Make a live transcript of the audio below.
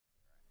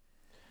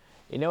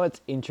You know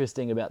what's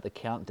interesting about the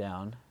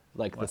countdown,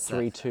 like What's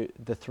that?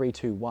 the 3,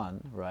 2,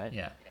 1, right?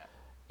 Yeah.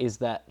 Is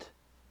that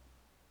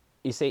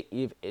you see,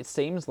 it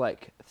seems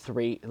like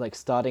three, like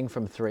starting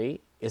from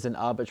three, is an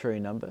arbitrary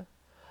number,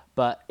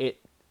 but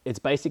it's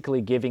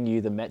basically giving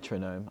you the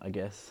metronome, I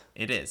guess.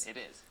 It is.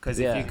 Because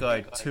if you Yeah.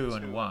 go 2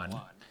 and 1,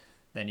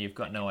 then you've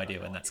got no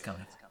idea when that's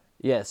coming.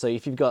 Yeah, so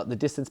if you've got the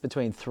distance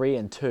between 3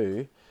 and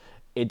 2,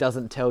 it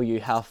doesn't tell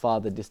you how far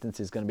the distance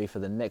is going to be for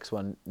the next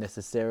one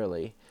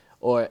necessarily,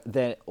 or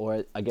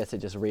I guess it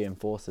just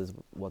reinforces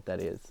what that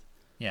is.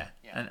 Yeah.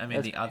 And I mean,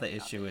 That's the other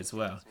issue as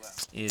well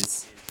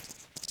is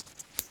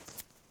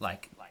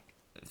like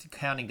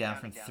counting down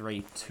from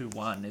 3 to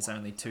 1 is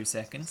only 2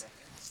 seconds.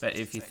 But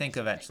if you think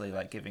of actually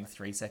like giving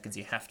 3 seconds,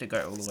 you have to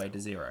go all the way to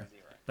zero.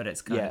 But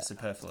it's kind yeah, of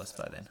superfluous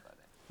by then.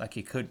 Like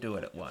you could do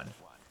it at 1.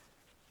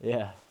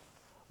 yeah.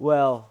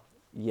 Well,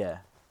 yeah.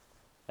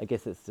 I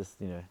guess it's just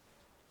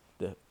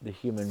the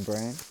human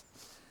brain.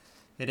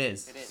 It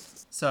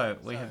is. So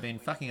we have been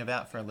fucking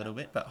about for a little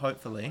bit, but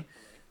hopefully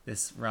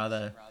this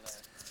rather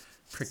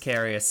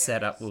precarious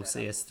setup will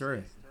see us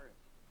through.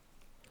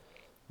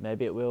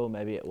 Maybe it will,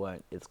 maybe it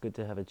won't. It's good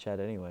to have a chat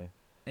anyway.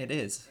 It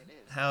is.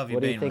 How have you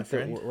What do you been, my think that?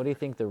 friend? What do you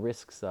think the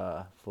risks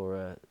are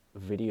for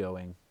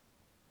videoing?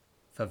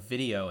 For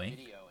videoing?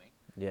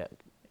 Yeah,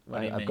 What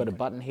do you I've got a mean?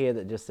 button here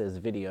that just says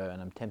video,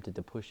 and I'm tempted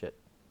to push it.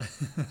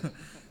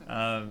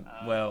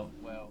 Well,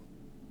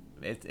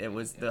 it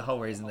was the whole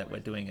reason that we're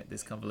doing it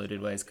this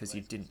convoluted way is because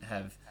you didn't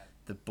have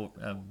the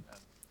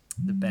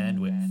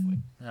bandwidth.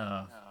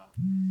 Oh,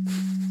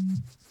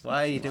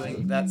 why are you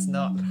doing? That's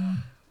not.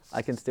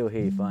 I can still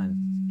hear you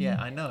fine.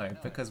 Yeah, I know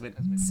because we're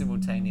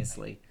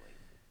simultaneously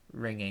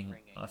ringing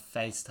a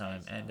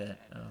FaceTime and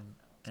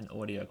an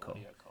audio call.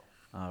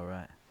 All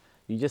right,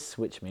 you just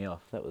switched me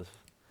off. That was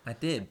I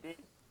did.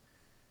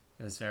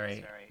 It was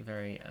very,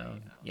 very,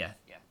 yeah.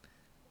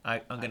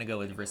 I'm going to go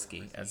with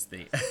risky as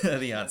the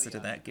the answer to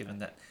that, given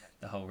that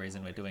the whole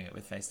reason we're doing it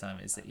with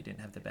FaceTime is that you didn't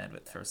have the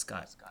bandwidth for a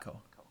Skype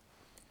call.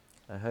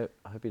 I hope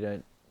you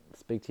don't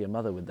speak to your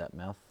mother with that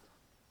mouth.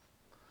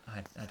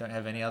 I don't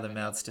have any other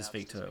mouths to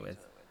speak to it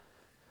with.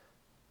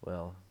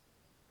 Well,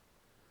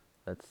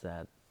 that's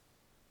sad.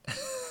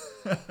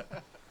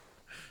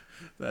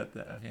 But,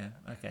 yeah,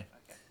 okay.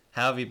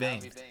 How have you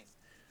been?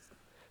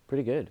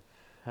 Pretty good.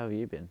 How have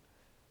you been?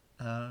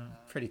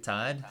 Pretty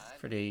tired.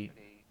 Pretty,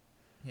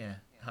 yeah,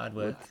 hard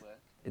work.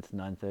 It's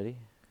 9:30.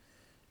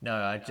 No,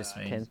 I just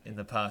mean Ten. in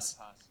the past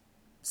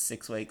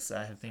 6 weeks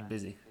I have been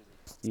busy.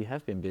 You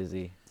have been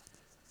busy.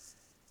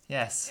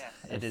 Yes,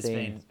 it I've has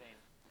seen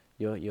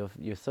been.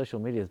 your social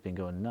media has been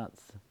going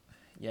nuts.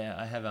 Yeah,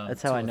 I have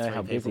That's two how I or know three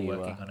how busy people you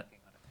working are. on it.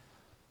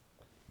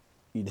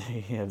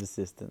 You have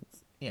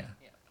assistants. Yeah,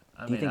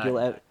 I Do you mean, think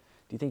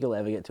do you think you'll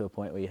ever get to a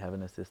point where you have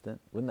an assistant?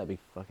 Wouldn't that be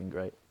fucking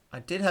great? I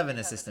did have an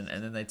assistant,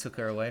 and then they took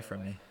her away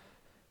from me.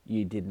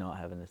 You did not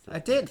have an I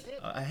assistant. did.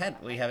 I had.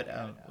 We have it.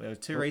 We were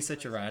two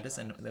researcher writers,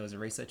 and there was a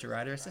researcher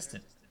writer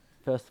assistant.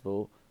 First of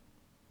all,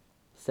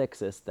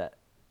 sexist that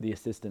the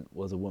assistant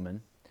was a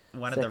woman.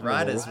 One of the Second of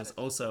writers all- was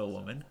also a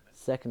woman.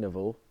 Second of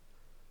all,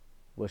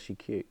 was she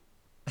cute?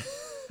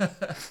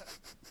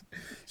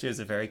 She was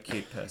a very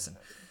cute person.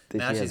 Did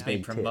Now she she's have been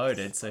big tits?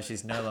 promoted, so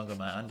she's no longer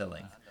my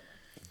underling.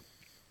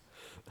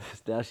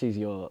 Now she's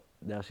your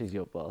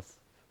boss.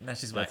 Now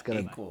she's my That's gonna-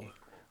 equal.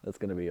 That's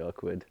gonna be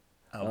awkward.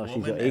 A Oh, she's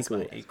woman your as equal.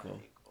 my equal.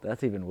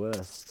 That's even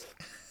worse.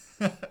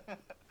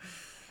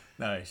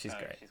 No, she's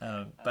great.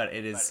 But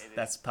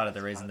that's part of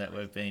the reason that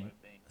we've been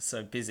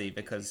so busy,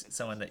 because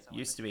someone that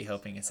used to be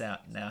helping us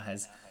out now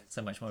has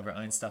so much more of her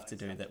own stuff to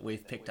do that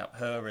we've picked up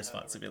her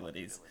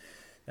responsibilities.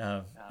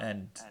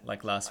 And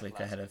like last week,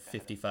 I had a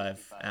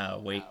 55-hour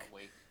week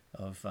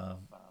of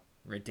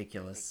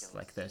ridiculous,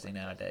 like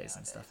 13-hour days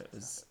and stuff. It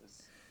was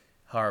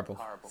horrible.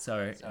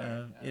 So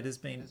it has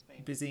been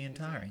busy and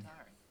tiring.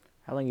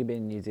 How long you been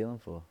in New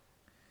Zealand for?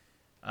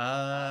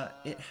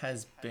 It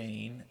has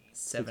been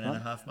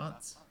 7.5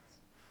 months.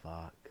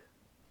 Fuck.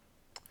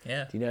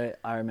 Yeah. Do you know?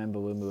 I remember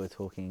when we were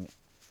talking,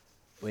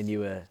 when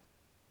you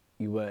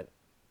weren't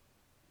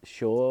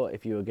sure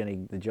if you were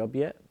getting the job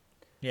yet.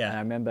 And I Yeah.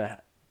 remember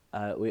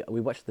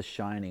we watched The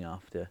Shining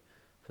after.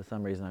 For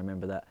some reason, I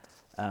remember that.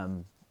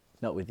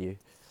 Not with you,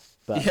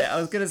 but Yeah, I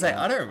was gonna say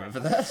I don't remember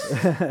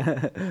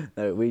that.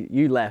 no,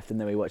 you left and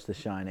then we watched The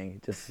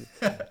Shining.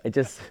 It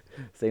just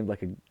seemed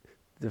like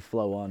to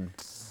flow on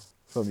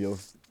from your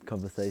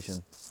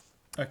conversation.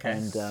 Okay.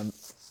 And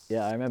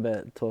yeah, I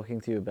remember talking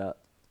to you about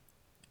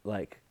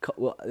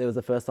well, it was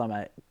the first time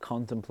I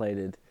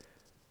contemplated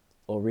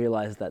or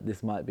realized that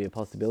this might be a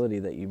possibility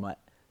that you might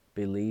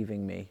be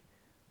leaving me.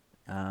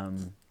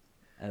 And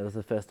it was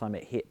the first time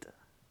it hit.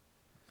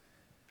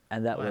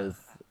 And that Wow.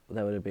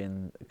 would have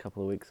been a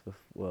couple of weeks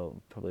before,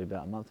 well, probably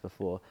about a month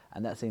before,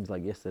 and that seems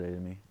like yesterday to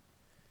me.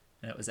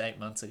 And it was 8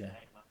 months ago,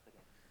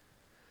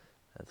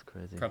 That's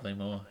crazy. probably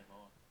more.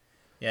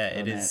 Yeah, Oh,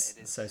 it man. is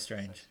so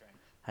strange.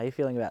 How are you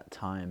feeling about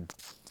time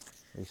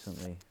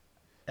recently?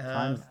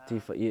 Um,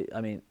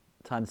 I mean,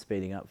 time's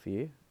speeding up for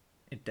you.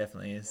 it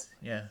definitely is.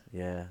 Yeah.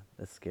 Yeah,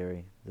 that's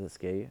scary. Does it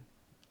scare you?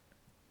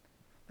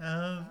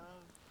 Um,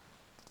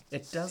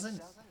 it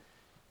doesn't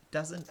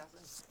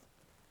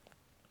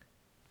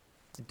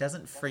it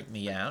doesn't freak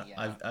me out.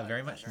 I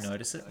very much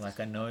notice it. Like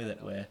I know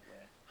that we're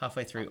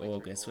halfway through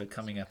August. We're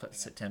coming up at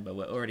September.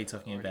 We're already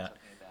talking about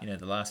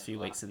the last few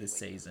weeks of this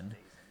season.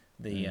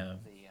 The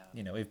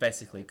we've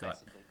basically got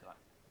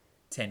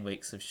 10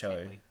 weeks of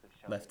show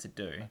left to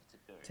do,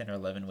 10 or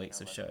 11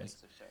 weeks of shows.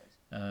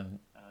 Um,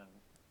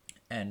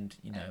 and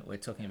we're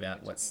talking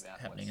about what's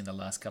happening in the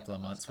last couple of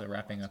months. We're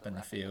wrapping up in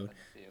the field.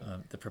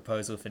 The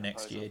proposal for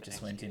next year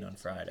just went in on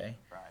Friday,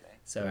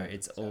 so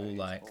it's all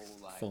like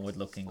forward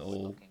looking,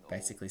 all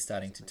basically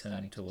starting to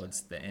turn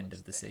towards the end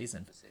of the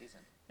season,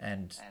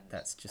 and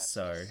that's just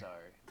so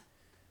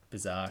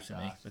bizarre to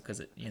me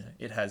because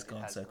it has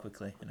gone so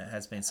quickly and it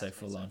has been so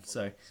full on.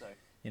 So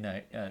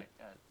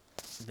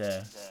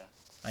the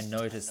I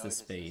noticed the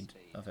speed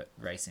of it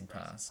racing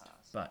past,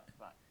 but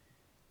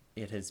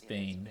it has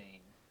been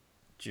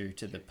due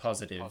to the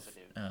positive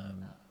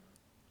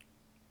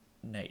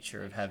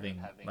nature of having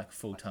like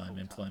full-time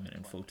employment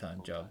and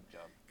full-time job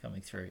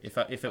coming through. If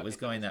it was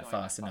going that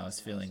fast and I was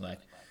feeling like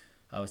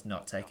I was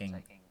not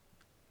taking,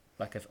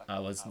 like if I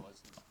was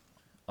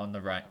on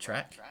the right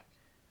track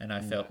and I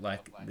felt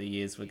like the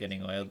years were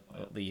getting away,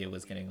 or the year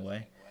was getting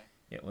away,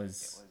 it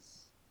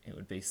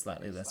would be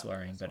slightly less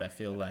worrying. But I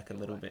feel like a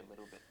little bit,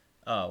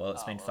 oh well,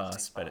 it's been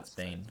fast, but it's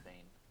been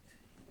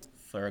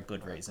for a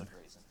good reason.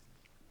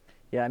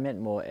 Yeah, I meant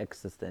more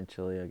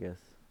existentially, I guess.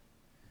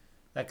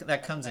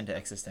 That comes into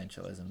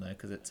existentialism though,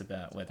 because it's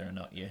about whether or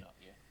not you're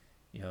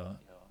you know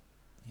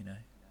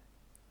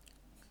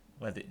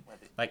whether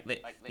like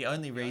the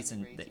only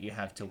reason that you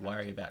have to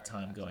worry about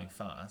time going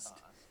fast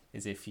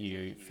is if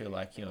you feel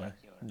like you're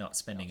not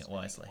spending it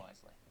wisely.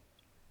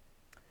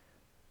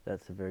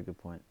 That's a very good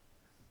point.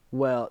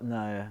 Well,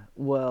 no.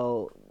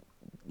 Well,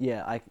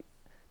 yeah,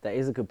 that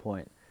is a good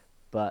point.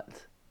 But,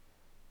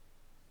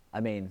 I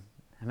mean,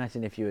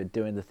 imagine if you were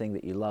doing the thing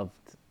that you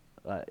loved,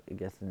 I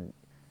guess, and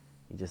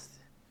you just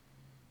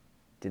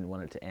didn't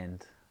want it to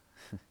end.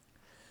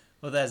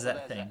 Well, there's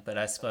that thing, but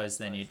I suppose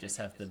then you just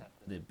have the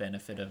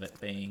benefit of it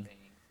being,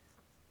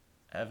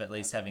 of at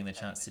least having the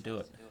chance to do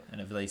it, and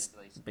at least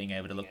being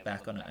able to look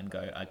back on it and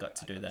go, I got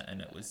to do that,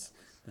 and it was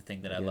the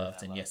thing that I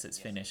loved, and yes, it's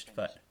finished,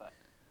 but...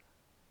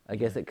 I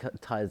guess it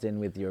ties in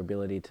with your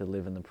ability to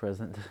live in the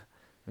present,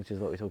 which is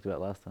what we talked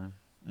about last time.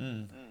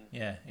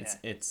 Yeah, it's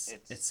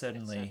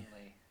certainly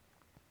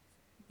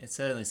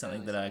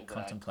something that I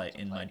contemplate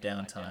in my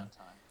downtime,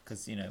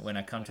 because when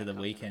I come to the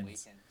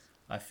weekends,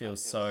 I feel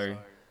so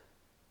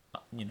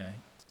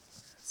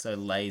so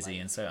lazy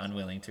and so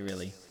unwilling to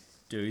really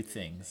do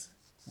things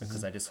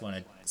because I just want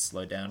to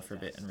slow down for a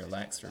bit and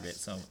relax for a bit.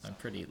 So I'm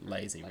pretty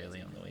lazy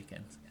really on the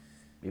weekends.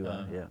 You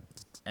are, yeah.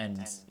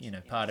 And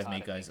part of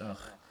me goes, oh,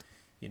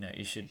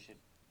 you should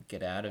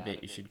get out of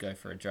it. You should go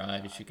for a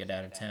drive. You should get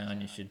out of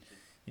town. You should,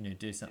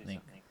 do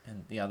something.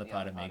 And the other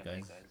part of me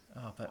goes,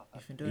 oh, but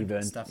you've been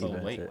doing stuff all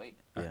week.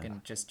 I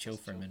can just chill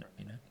for a minute,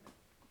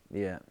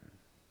 Yeah.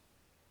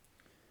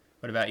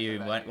 What about you?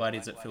 Why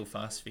does it feel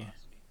fast for you?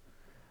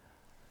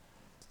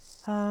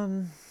 I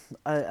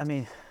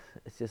mean,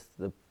 it's just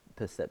the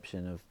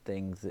perception of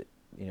things that,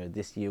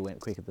 this year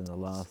went quicker than the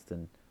last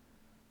and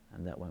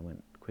that one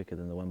went quicker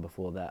than the one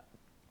before that.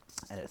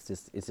 And it's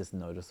just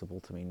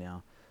noticeable to me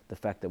now. The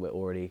fact that we're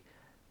already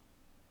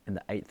in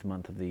the 8th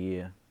month of the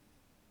year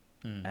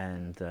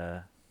and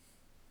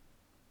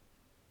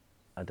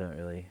I don't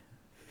really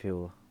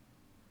feel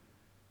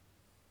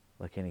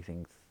like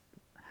anything's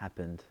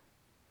happened.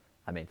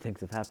 I mean,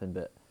 things have happened,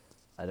 but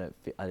I don't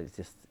feel. It's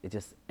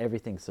just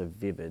everything's so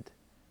vivid.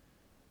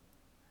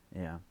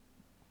 Yeah.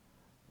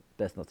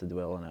 Best not to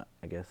dwell on it,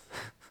 I guess.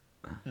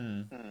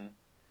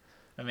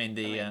 I mean,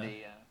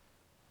 the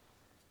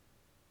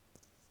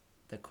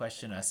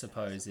question, I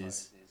suppose,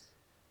 is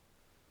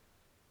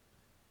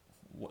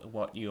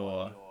what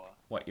you're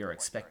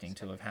expecting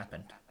to have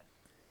happened,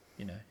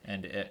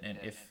 and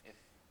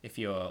if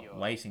you're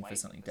waiting for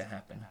something to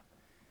happen,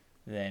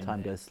 then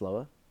time goes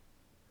slower.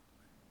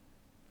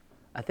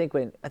 I think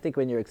when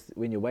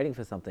you're waiting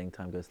for something,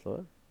 time goes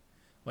slower.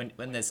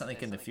 When there's something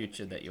in the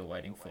future that you're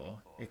waiting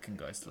for, it can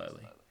go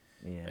slowly.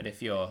 Yeah. But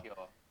if you're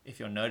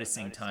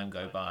noticing time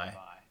go by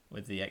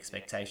with the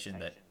expectation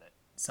that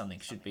something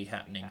should be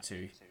happening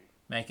to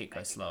make it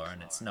go slower,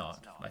 and it's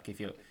not, like if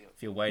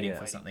you're waiting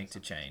for something to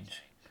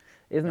change.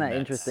 Isn't that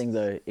interesting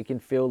though? It can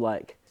feel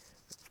like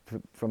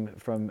from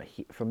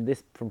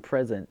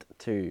present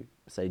to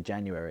say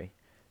January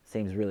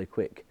seems really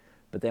quick,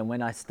 but then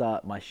when I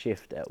start my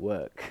shift at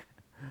work,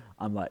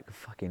 I'm like,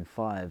 fucking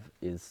 5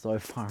 is so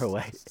far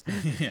away.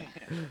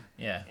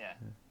 Yeah.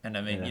 And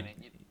I mean,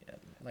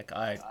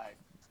 I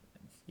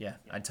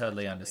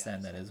totally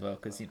understand that as well,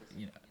 because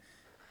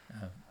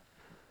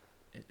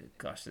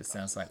gosh, this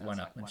sounds like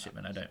one-upmanship,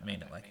 and I don't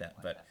mean it like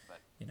that, but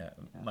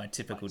my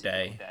typical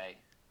day,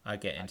 I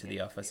get into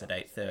the office at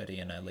 8:30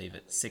 and I leave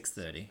at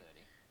 6:30,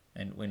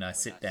 and when I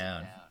sit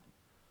down,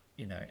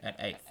 at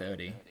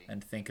 8:30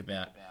 and think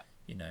about,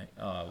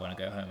 oh, I want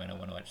to go home and I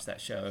want to watch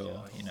that show,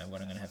 or what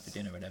I'm going to have for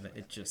dinner, or whatever,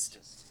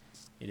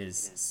 it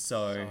is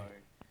so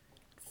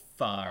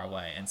far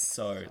away and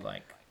so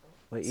like.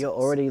 Wait, you're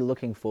already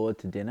looking forward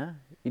to dinner?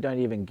 You don't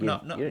even give.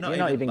 You're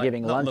not even like,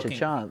 giving not lunch looking, a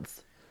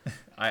chance.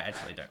 I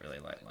actually don't really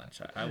like lunch.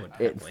 I would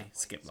It's happily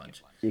skip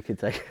lunch. You could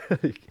take.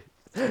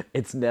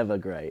 It's never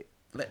great.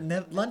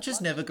 Lunch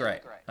is never great.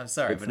 I'm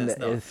sorry, but it's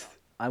not.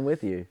 I'm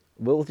with you.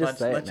 We'll just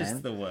say it, Lunch man.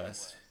 is the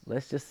worst.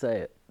 Let's just say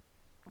it.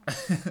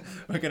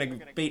 We're going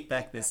to beat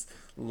back this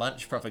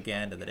lunch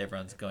propaganda that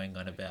everyone's going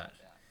on about.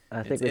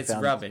 I think It's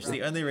rubbish.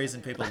 The only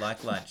reason people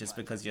like lunch is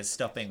because you're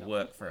stopping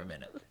work for a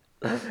minute.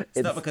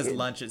 It's not because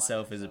lunch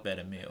itself is a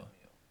better meal.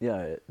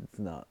 Yeah, it's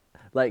not.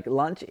 Like,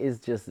 lunch is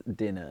just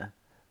dinner.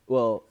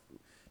 Well,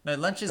 No,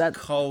 lunch is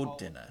cold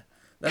dinner.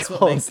 That's what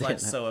Cold makes lunch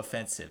dinner. so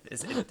offensive.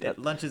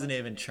 Lunch isn't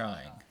even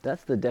trying.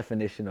 that's the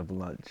definition of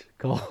lunch.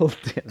 Cold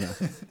dinner.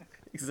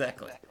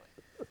 Exactly.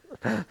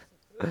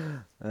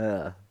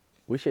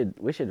 We should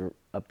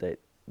update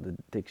the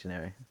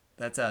dictionary.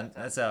 That's our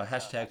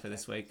hashtag for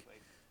this week.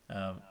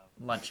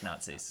 Lunch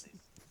Nazis.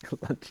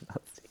 Lunch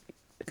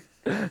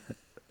Nazi.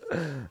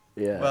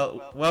 Yeah.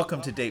 Well,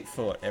 welcome to Deep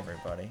Thought,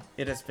 everybody.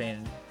 It has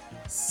been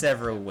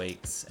several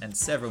weeks and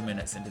several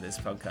minutes into this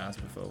podcast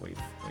before we've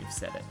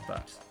said it,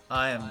 but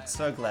I am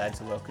so glad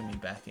to welcome you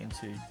back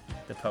into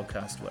the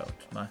podcast world,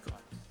 Michael.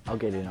 I'll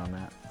get in on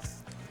that.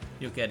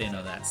 You'll get in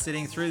on that.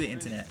 Sitting through the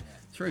internet,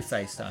 through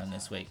FaceTime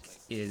this week,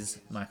 is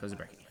Michael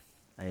Zabrecki.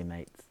 Hey,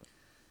 mates.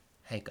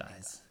 Hey,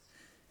 guys.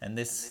 And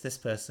this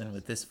person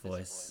with this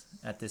voice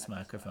at this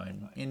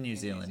microphone in New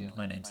Zealand,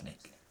 my name's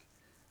Nick.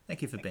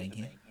 Thank you for being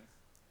here.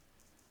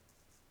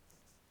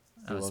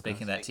 I was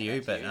speaking that to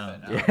you, but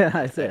Yeah,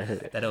 I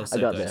said that also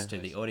I got goes there. to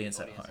the audience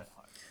at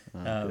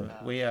home.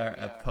 We are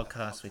a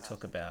podcast. We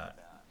talk about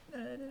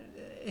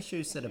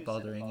issues that are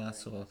bothering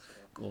us or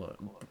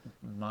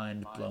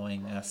mind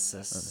blowing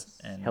us,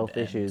 and Health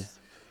issues.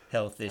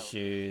 Health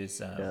issues.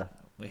 Yeah.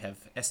 We have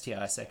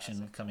STI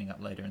section coming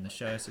up later in the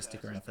show, so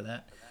stick around for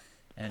that.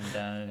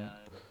 And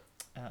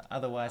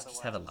otherwise,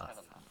 just have a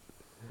laugh.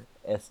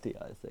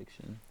 STI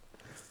section.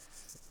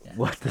 Yeah.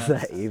 What does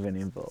that even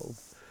involve?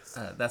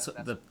 That's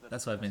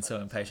why I've been so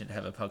impatient to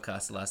have a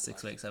podcast the last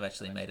 6 weeks. I've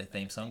actually made a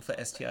theme song for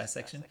STI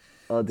section.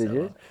 Oh, did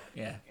you?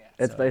 Yeah.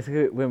 It's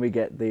basically when we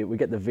get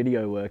the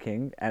video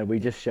working and we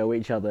just show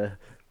each other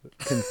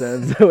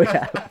concerns that we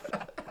have.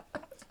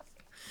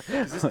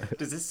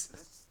 Does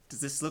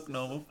this look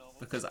normal?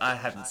 Because I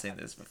haven't seen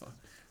this before.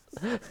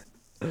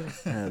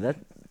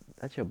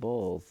 That's your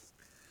balls.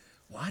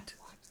 What?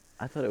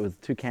 I thought it was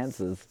two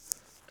cancers.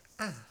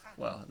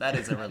 Well, that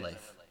is a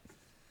relief.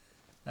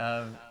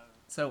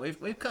 So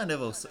we've kind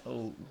of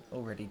also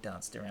already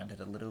danced around it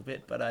a little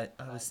bit, but I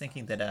was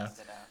thinking that our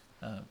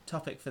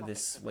topic for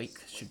this week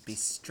should be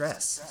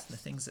stress. The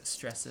things that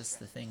stress us,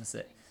 the things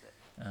that,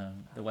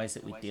 the ways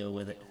that we deal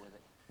with it,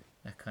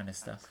 that kind of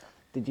stuff.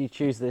 Did you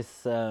choose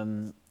this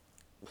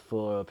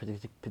for a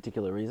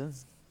particular reason?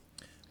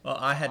 Well,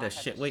 I had a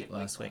shit week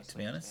last week, to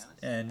be honest,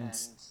 and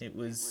it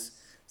was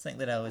something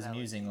that I was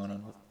musing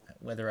on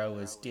whether I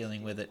was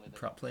dealing with it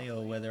properly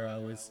or whether I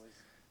was,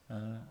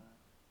 I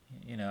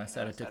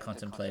started to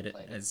contemplate it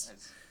as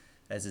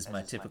is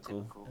my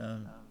typical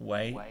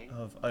way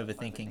of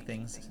overthinking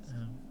things,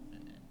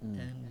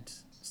 and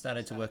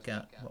started to work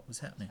out what was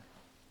happening,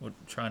 or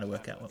trying to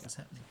work out what was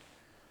happening.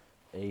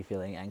 Are you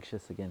feeling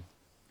anxious again?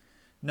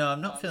 No,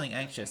 I'm not feeling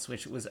anxious,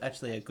 which was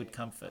actually a good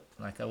comfort.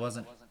 Like I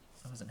wasn't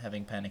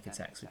having panic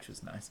attacks, which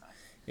was nice.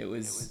 It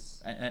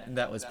was, and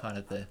that was part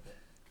of the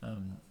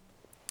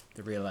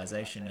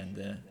realization and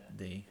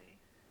the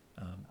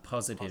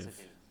positive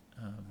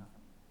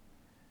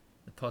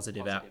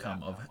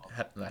outcome of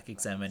like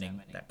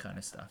examining that kind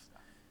of stuff.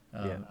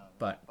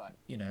 But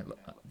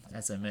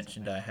as I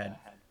mentioned, I had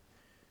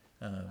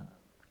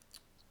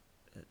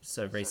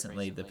so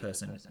recently the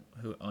person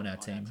who on our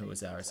team who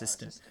was our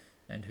assistant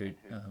and who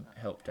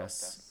helped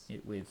us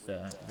with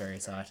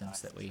various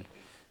items that we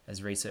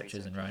as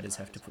researchers and writers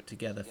have to put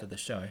together for the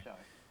show,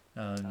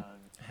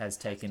 has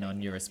taken on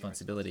new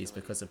responsibilities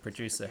because a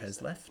producer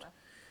has left,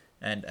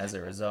 and as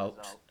a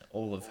result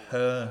all of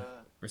her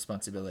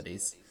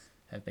responsibilities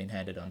have been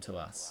handed on to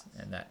us,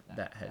 and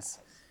that has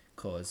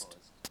caused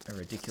a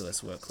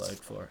ridiculous workload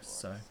for us.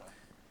 So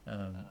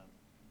I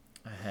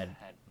had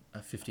a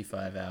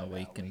 55-hour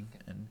week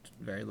and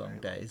very long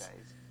days,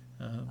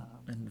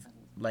 and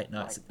late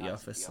nights at the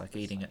office, like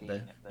eating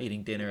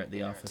dinner at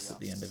the office at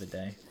the end of the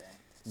day,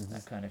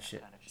 that kind of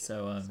shit.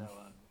 So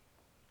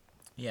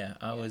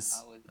I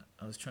was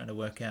trying to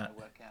work out.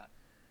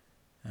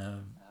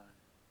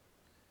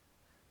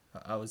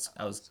 I was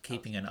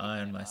keeping an eye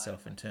on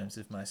myself in terms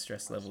of my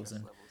stress levels,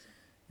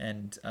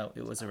 and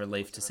it was a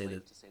relief to see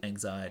that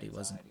anxiety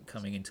wasn't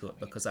coming into it,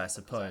 because I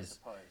suppose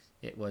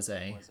it was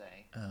a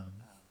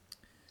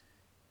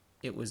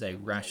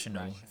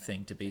rational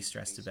thing to be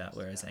stressed about,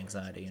 whereas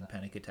anxiety and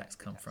panic attacks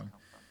come from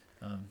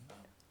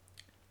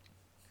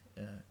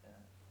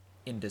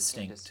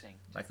indistinct.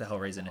 Like the whole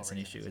reason it's an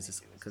issue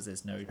is because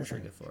there's no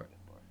trigger for it.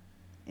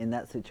 In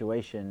that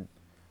situation,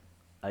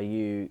 are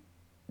you,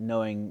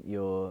 knowing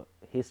your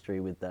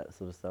history with that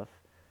sort of stuff,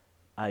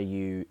 Are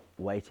you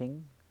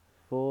waiting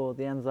for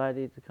the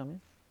anxiety to come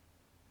in?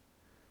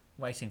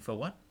 Waiting for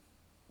what?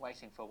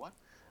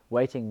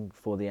 Waiting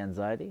for the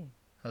anxiety?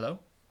 Hello?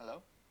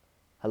 Hello?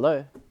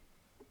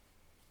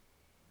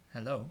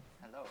 Hello?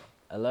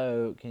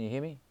 Hello? Can you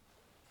hear me?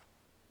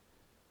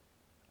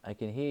 I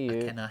can hear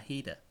you.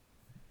 Akanahida.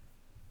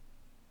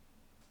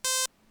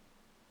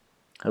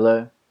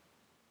 Hello?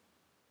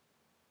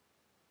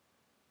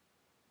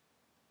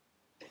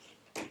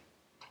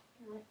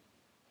 Right.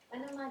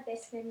 One of my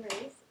best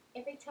memories,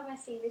 every time I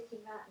see Ricky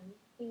Martin,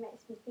 he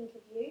makes me think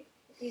of you,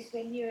 is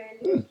when you were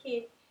a little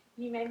kid,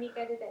 you made me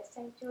go to that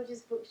St.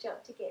 George's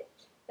bookshop to get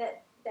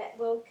that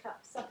World Cup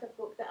soccer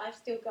book that I've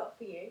still got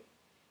for you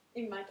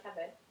in my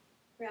cupboard,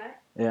 right?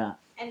 Yeah.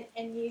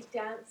 And you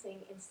dancing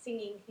and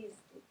singing his,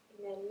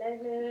 la,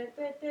 la,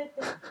 da, da,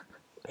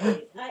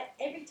 da.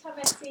 Every time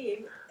I see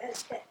him,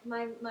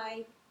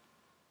 my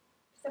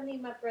something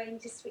in my brain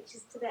just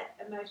switches to that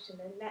emotion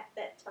and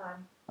that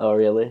time. Oh,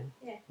 really?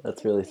 Yeah.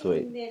 That's really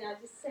sweet. And then I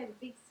just say a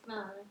big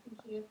smile and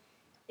thinking of,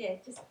 yeah,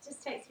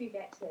 just takes me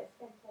back to that.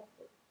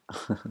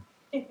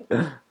 It's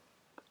fantastic.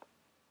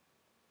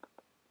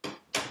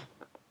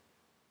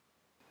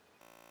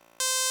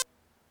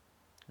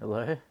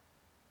 Hello?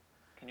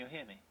 Can you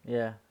hear me?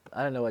 Yeah.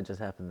 I don't know what just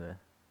happened there.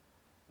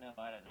 No,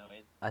 I don't know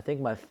either. I think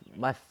my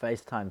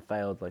FaceTime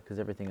failed, like, because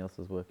everything else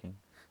was working.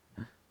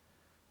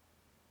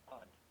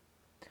 Odd.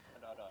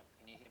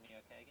 Can you hear me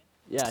okay again?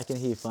 Yeah, I can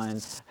hear you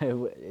fine.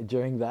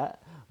 During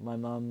that, my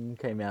mum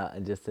came out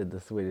and just said the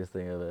sweetest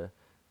thing ever.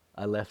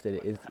 I left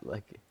it. It's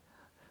like,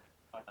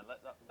 Hold on,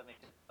 let me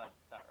just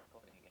start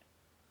recording again.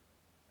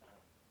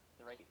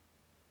 3,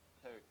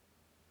 2,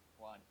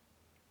 1,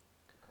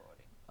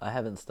 recording. I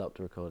haven't stopped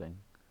recording.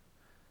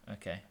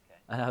 Okay.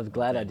 And I was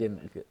glad I Okay.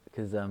 didn't,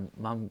 because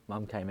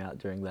mum came out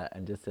during that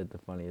and just said the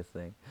funniest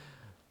thing.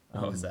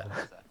 What was that?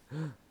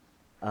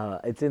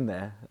 It's in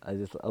there. I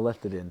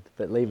left it in,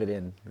 but leave it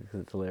in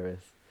because it's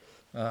hilarious.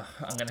 I'm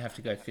going to have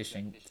to go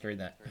fishing through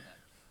that.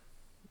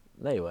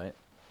 No, you won't.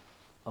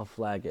 I'll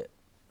flag it.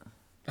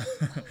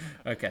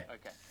 Okay.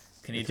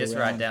 Can you It's just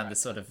around- write down the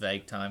sort of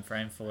vague time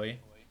frame for you?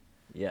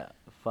 Yeah,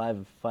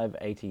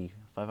 580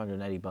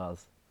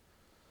 bars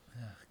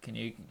Can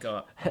you go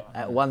up?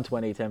 at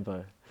 120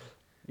 tempo.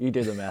 You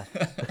do the math.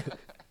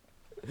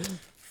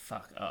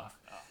 Fuck off.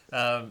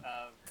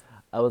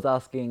 I was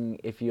asking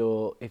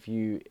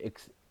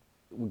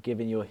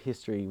given your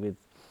history with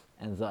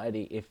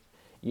anxiety, if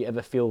you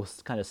ever feel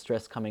kind of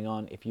stress coming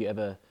on, if you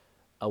ever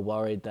are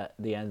worried that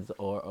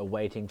or are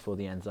waiting for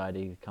the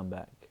anxiety to come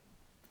back.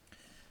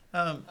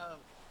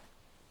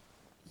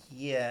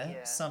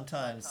 Yeah,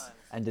 sometimes.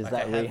 And does Like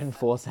that I have-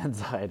 reinforce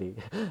anxiety?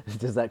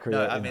 Does that create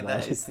No, anxiety? I mean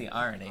that is the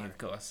irony, of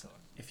course.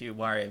 If you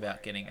worry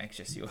about getting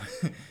anxious, you're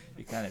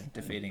kind of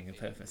defeating the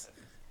purpose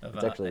of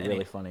It's actually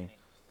really funny.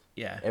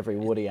 Yeah, Every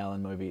Woody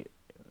Allen movie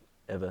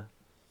ever.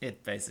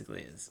 it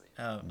basically is.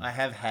 I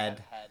have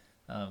had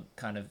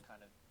kind of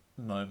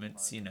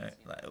moments,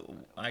 like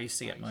I used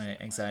to get my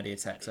anxiety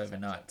attacks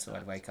overnight, so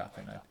I'd wake up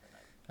and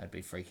I'd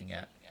be freaking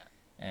out,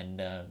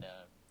 and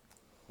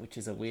which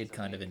is a weird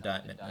kind of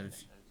indictment of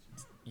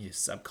your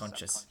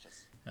subconscious.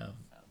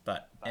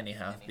 But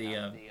anyhow,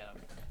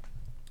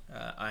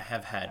 I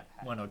have had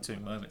 1 or 2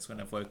 moments when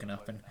I've woken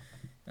up and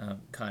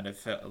kind of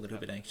felt a little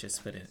bit anxious,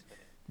 but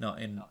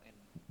not in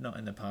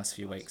the past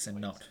few weeks, and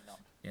not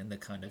in the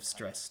kind of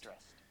stressed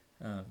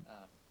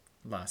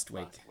last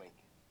week.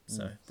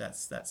 So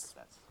that's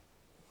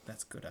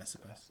good, I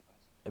suppose.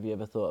 Have you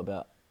ever thought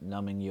about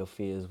numbing your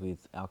fears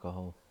with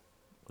alcohol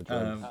or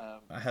drugs?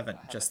 I haven't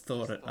just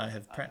thought it; I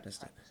have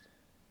practiced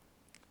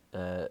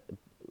it.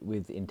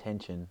 With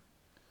intention.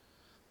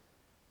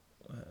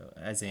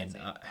 As in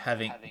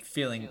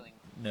feeling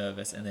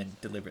nervous and then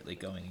deliberately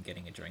going and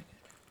getting a drink.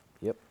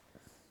 Yep.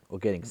 Or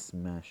getting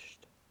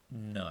smashed.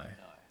 No,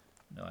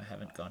 I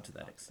haven't gone to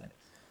that extent.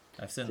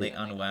 I've certainly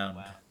unwound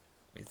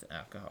with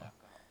alcohol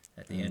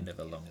at the end of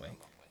a long week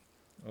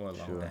or a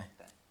long Sure. day.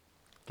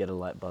 Get a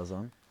light buzz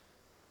on.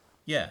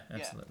 Yeah,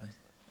 absolutely.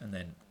 And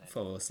then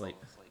fall asleep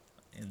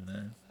in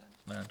the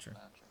lounge room.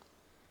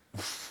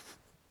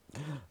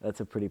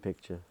 That's a pretty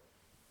picture.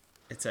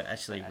 It's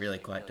actually really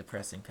quite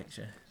depressing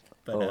picture.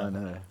 But, Oh, I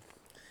know.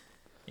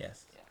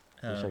 Yes.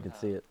 Wish I could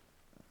see it.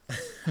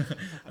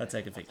 I'll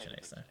take a picture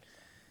next time.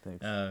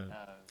 Thanks.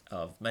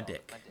 Of my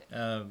dick.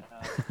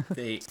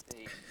 The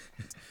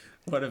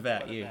What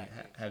about you?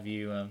 Have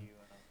you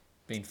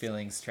been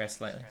feeling stressed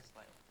lately?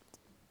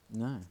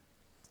 No.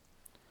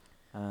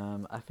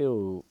 I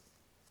feel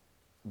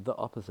the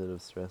opposite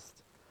of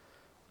stressed,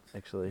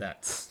 actually.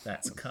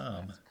 That's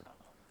calm.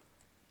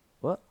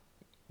 What?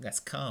 That's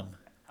calm.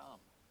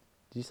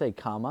 Did you say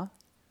karma?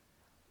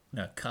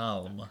 No,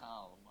 calm.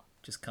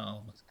 Just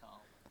calm.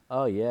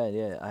 Oh,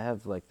 yeah. I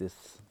have like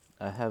this.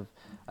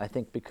 I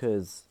think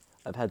because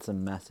I've had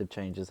some massive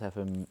changes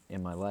happen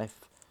in my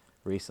life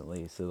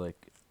recently. So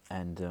like,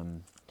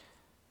 and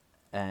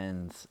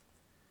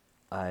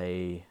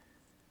I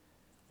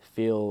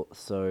feel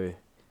so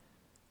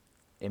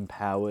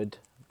empowered.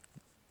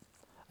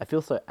 I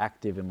feel so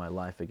active in my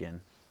life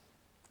again.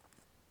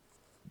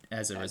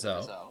 as a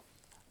result.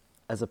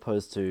 as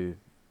opposed to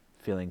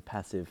feeling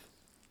passive.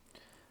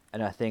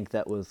 And I think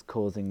that was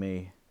causing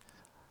me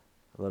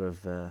a lot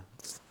of, it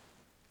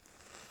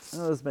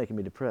was making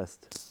me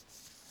depressed,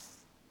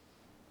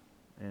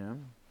 you know?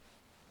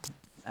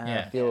 And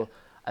Yeah.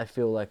 I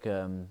feel like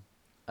I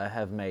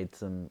have made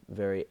some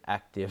very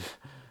active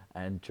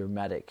and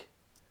dramatic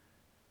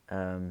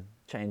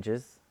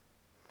changes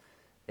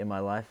in my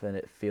life, and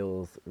it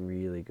feels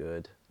really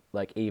good.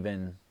 Like,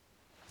 even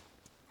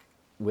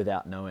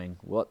without knowing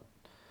what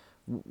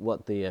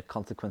the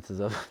consequences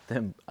of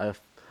them are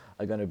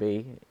going to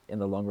be in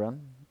the long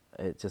run,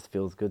 it just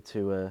feels good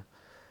to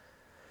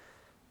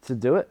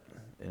do it,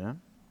 you know.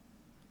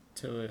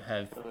 To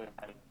have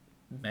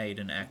made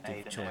an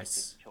active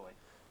choice,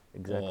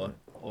 Exactly.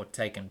 or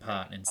taken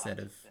part instead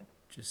of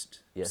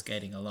just Yes.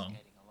 skating along.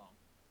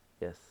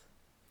 Yes.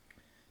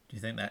 Do you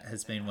think that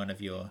has been one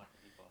of your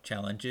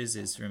challenges,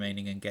 is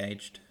remaining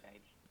engaged?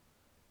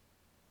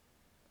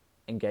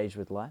 Engage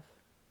with life.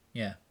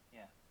 Yeah.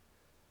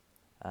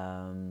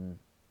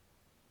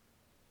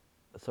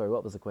 Sorry,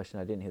 what was the question?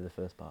 I didn't hear the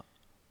first part.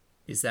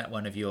 Is that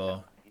one of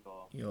your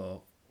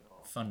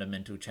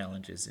fundamental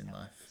challenges in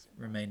life,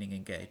 remaining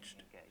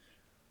engaged?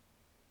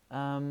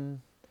 No,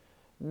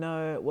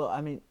 well,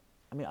 I mean,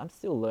 I'm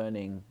still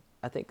learning.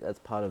 I think that's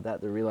part of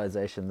that, the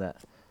realization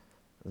that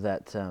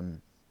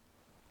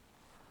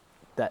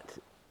that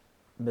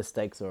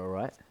mistakes are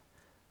alright,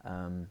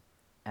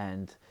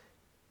 and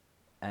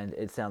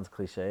it sounds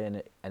cliche,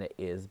 and it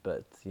is,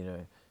 but you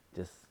know,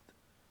 just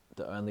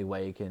the only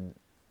way you can.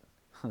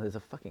 There's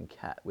a fucking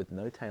cat with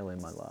no tail in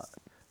my lot.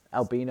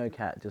 Albino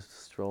cat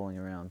just strolling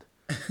around.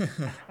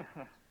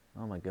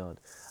 Oh my god.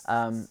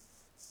 I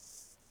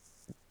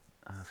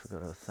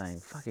forgot what I was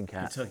saying. Fucking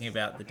You're cat. talking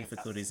about the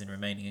difficulties in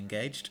remaining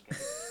engaged.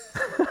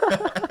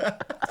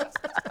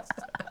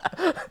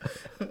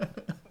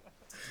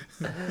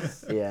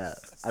 Yeah,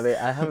 I mean,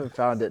 I haven't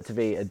found it to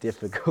be a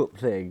difficult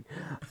thing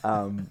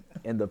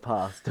in the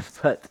past,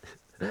 but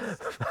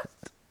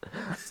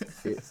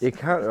you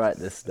can't write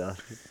this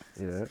stuff,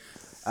 you know.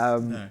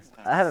 No.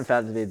 I haven't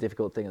found it to be a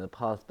difficult thing in the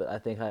past, but I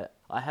think I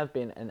have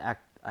been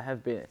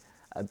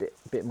a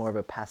bit more of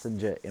a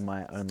passenger in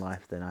my own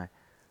life than I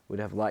would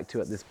have liked to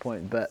at this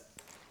point. But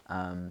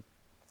I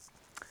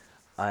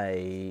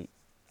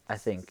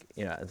think,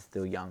 you know, I'm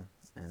still young,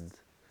 and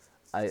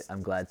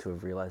I'm glad to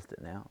have realized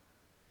it now.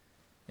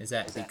 Is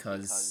that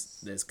because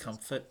there's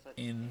comfort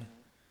in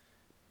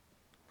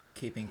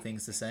keeping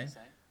things the same?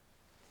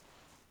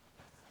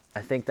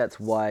 I think that's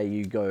why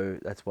you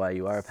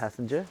are a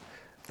passenger,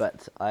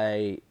 but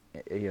I,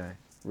 you know,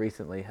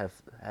 recently have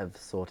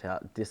sought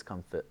out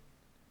discomfort,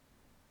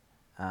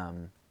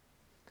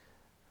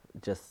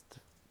 just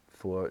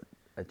for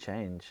a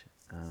change,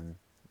 and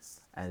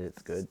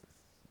it's good.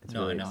 It's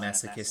Not really in a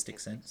masochistic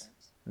sense.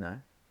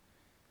 no,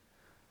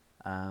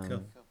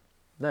 Cool.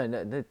 no,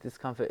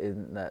 discomfort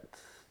isn't that.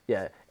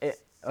 Yeah,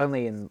 it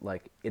only in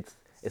like it's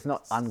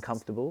not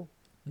uncomfortable.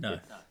 No.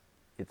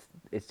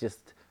 It's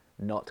just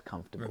not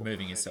comfortable.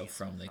 Removing yourself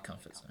from the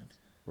comfort zone.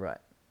 Right.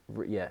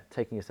 Yeah,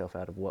 taking yourself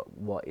out of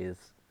what is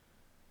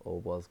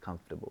or was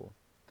comfortable.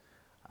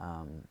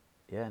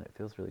 Yeah, and it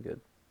feels really good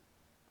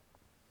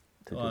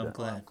to Well, do I'm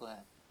that.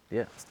 glad.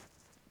 Yeah.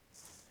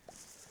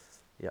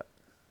 Yep.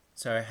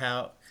 So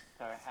how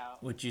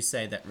would you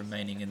say that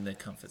remaining in the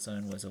comfort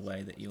zone was a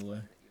way that you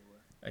were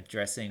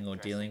addressing or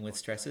dealing with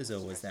stresses, or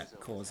was that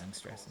causing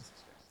stresses?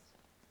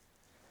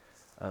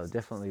 Oh,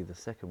 definitely the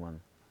second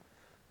one.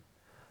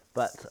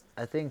 But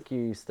I think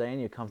you stay in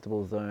your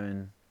comfortable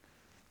zone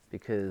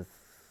because,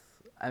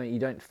 I mean, you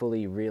don't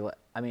fully realize.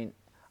 I mean,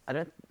 I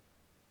don't.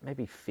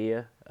 Maybe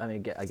fear. I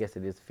mean, I guess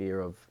it is fear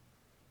of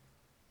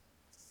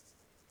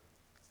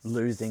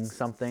losing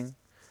something.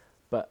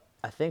 But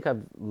I think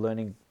I'm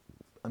learning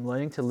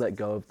to let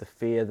go of the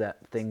fear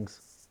that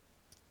things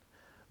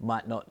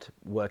might not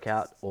work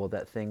out, or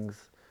that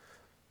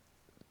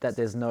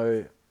there's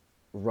no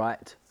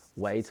right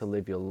way to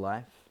live your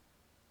life.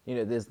 You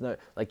know, there's no,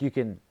 like, you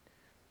can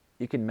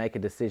make a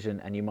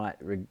decision and you might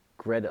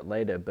regret it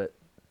later, but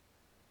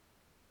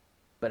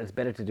it's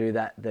better to do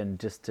that than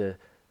just to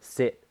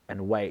sit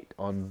and wait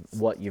on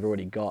what you've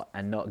already got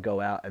and not go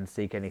out and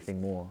seek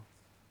anything more.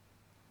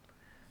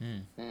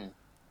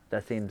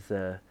 That seems,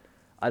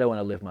 I don't want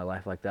to live my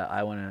life like that.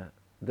 I want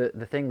to,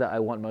 the thing that I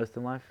want most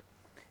in life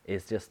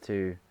is just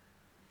to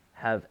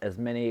have as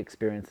many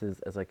experiences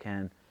as I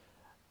can,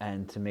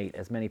 and to meet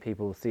as many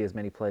people, see as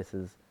many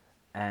places,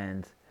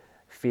 and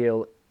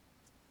feel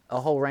a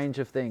whole range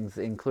of things,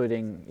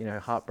 including, you know,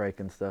 heartbreak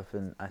and stuff.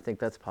 And I think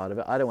that's part of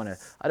it. I don't want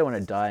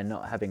to die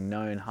not having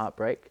known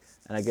heartbreak.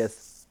 And I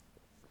guess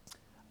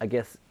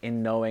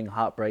in knowing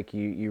heartbreak,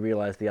 you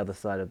realize the other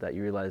side of that.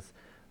 You realize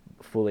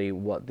fully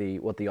what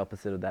the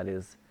opposite of that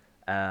is,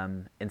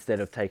 instead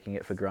of taking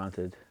it for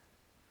granted.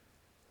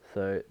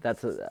 So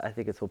I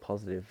think it's all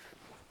positive.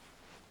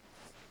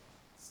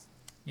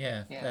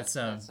 Yeah, that's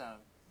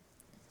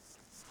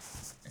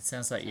it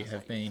sounds like you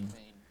have been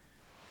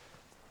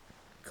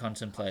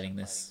contemplating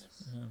this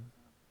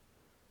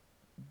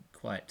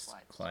quite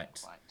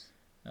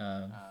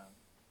Um,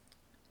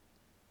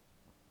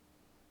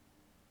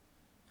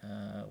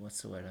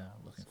 what's the word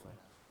I'm looking for?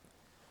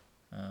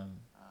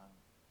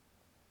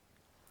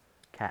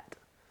 Cat.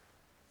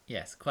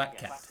 Yes, quack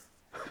cat.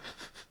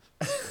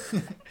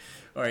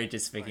 Or are you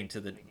just speaking to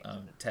the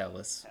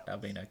tailless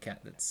albino cat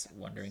that's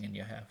wandering in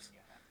your house?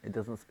 It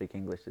doesn't speak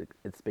English.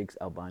 It speaks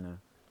albino.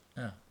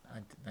 Oh,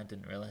 I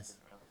didn't realize.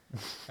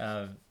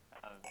 Um,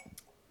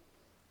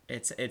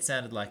 it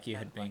sounded like you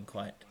had been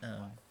quite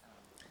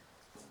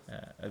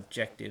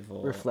objective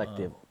or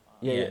Reflective.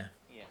 Yeah.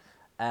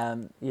 yeah.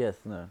 Yes.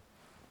 No.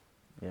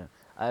 Yeah.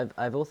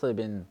 I've also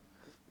been,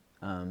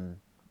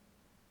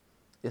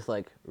 it's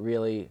like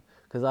really,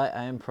 because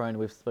I am prone.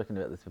 We've spoken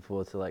about this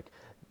before, to like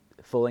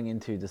falling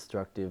into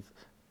destructive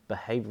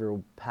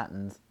behavioral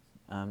patterns.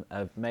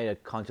 I've made a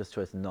conscious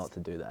choice not to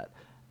do that,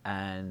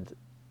 and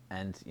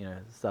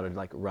started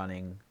like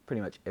running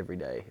pretty much every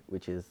day,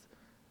 which is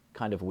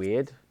kind of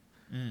weird.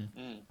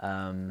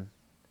 Um,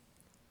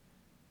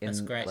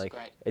 That's great. Like,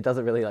 it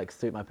doesn't really like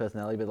suit my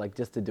personality, but like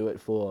just to do it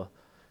for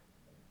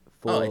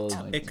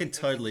it could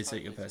totally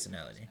suit your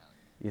personality.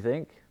 you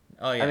think?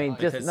 Oh yeah. I mean,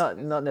 just because-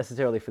 not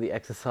necessarily for the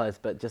exercise,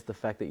 but just the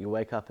fact that you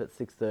wake up at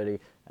 6:30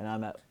 and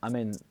I'm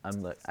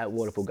like at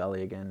Waterfall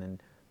Gully again,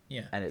 and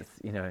Yeah. and it's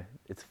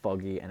it's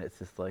foggy, and it's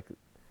just like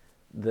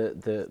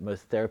the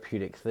most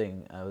therapeutic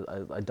thing.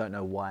 I don't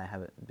know why I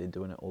haven't been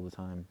doing it all the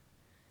time.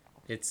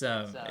 It's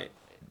to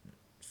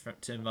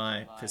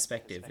my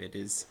perspective, it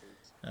is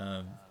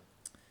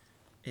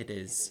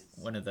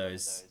one of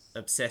those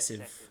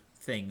obsessive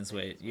things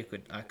where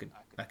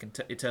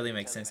it totally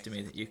makes sense to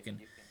me that you can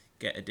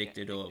get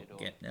addicted or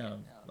get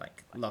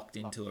like locked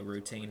into a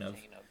routine of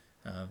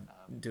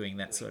doing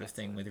that sort of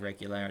thing with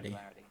regularity.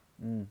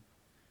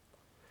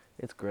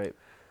 It's great.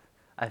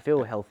 I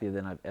feel healthier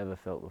than I've ever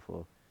felt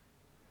before.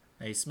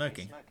 Are you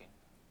smoking?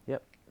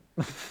 Yep.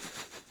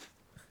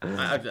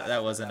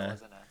 That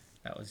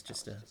was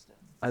just a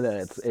I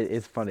know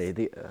it's funny.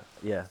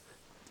 Yeah,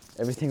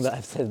 everything that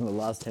I've said in the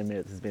last 10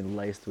 minutes has been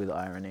laced with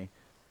irony.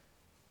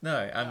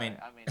 no. I mean,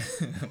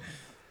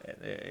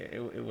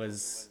 it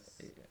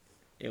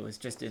was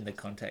just in the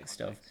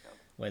context of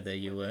whether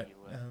you were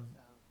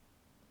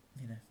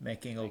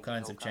making all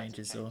kinds of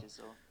changes or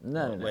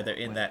No. whether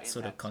in that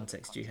sort of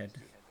context you had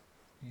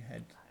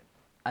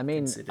I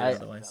mean, considered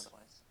otherwise.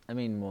 I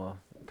mean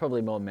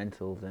probably more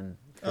mental than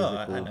physical, Oh,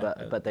 I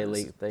know. but they It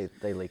was- leak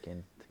they leak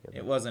in together.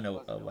 It wasn't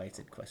a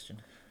weighted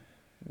question.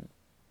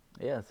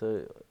 Yeah,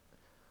 so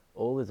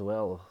all is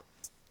well,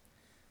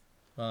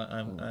 Well,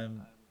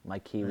 I'm. my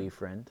Kiwi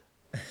friend.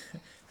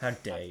 How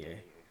dare you?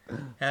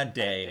 How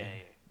dare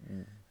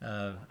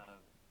you?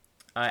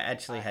 I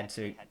actually had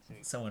to.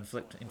 Someone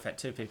flipped. In fact,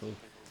 two people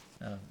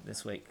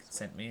this week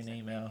sent me an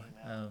email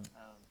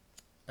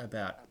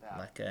about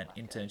like an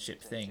internship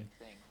thing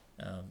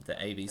that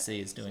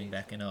ABC is doing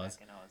back in Oz,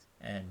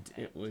 and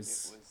it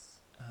was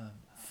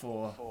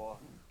for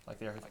like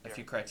there are a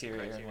few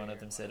criteria, and one of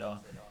them said,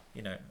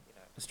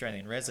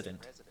 Australian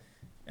resident,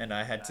 and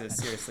I had to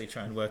seriously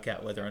try and work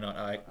out whether or not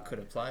I could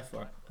apply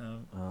for it.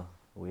 Oh,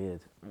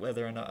 weird.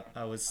 Whether or not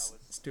I was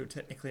still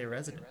technically a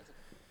resident.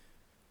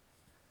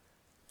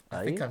 I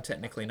Are think you? I'm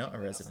technically not a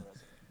resident.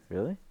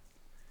 Really?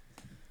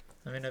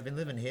 I mean, I've been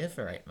living here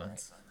for 8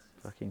 months.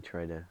 Fucking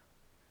traitor.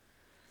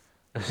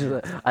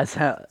 I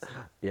sound,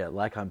 yeah,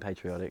 like I'm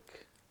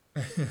patriotic.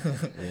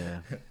 Yeah.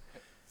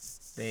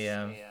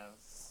 The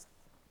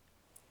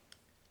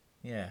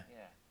yeah,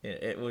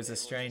 it was a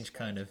strange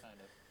kind of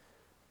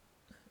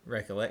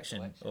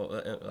recollection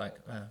or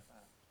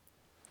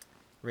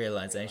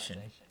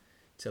realization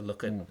to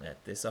look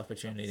at this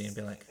opportunity and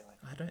be like,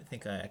 I don't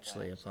think I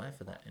actually apply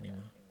for that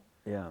anymore.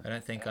 Yeah. I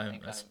don't think I'm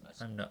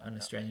not an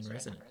Australian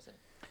resident.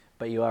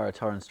 But you are a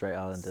Torres Strait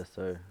Islander,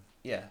 so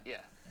Yeah.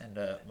 And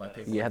my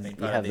people You have have- been you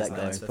part of have these that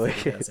lands going for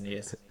for you. 30,000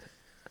 years.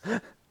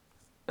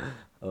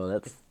 oh,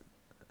 that's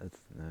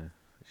no,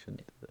 I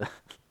shouldn't.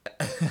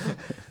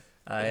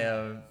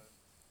 I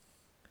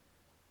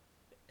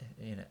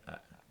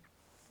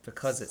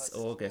because it's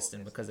August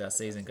and because our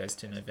season goes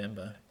to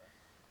November,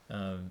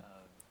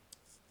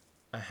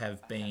 I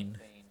have been,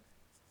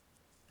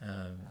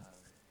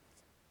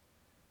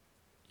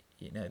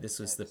 this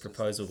was the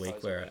proposal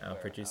week where our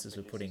producers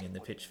were putting in the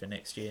pitch for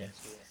next year,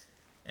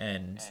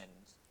 and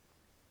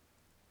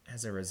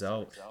as a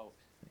result,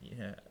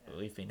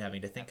 we've been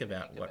having to think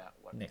about what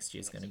next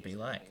year's going to be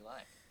like,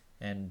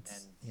 and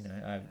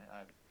I've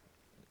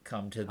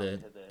come to the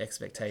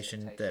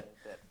expectation that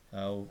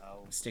I'll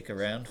stick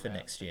around for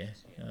next year,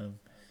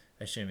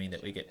 assuming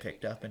that we get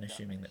picked up and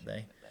assuming that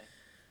they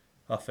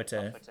offer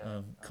to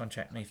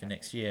contract me for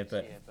next year.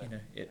 But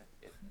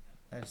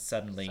I've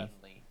suddenly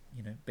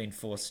been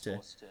forced to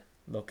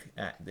look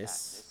at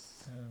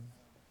this,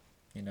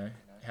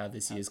 how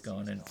this year's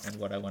gone and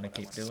what I want to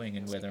keep doing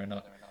and whether or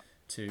not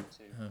to,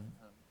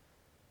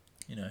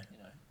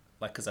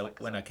 because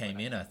when I came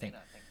in, I think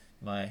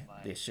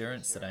the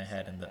assurance that I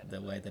had and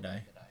the way that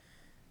I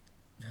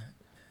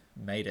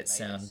made it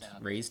sound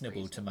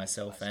reasonable to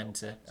myself and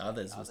to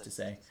others was to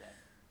say,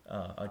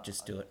 I'll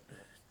just do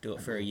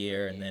it for a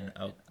year and then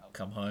not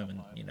come home,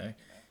 and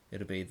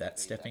it'll be that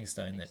stepping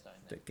stone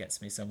that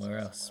gets me somewhere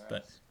else.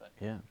 But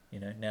Yeah.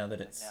 now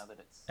that it's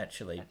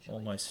actually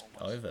almost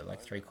over,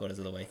 like 3/4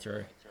 of the way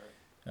through,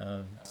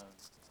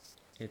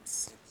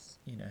 it's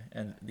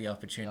and the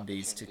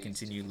opportunities to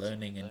continue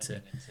learning and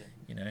to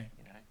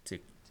to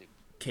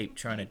keep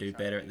trying to do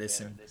better at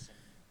this,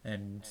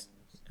 and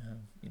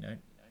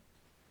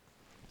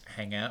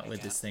hang out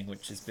with this thing,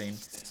 which has been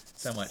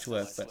so much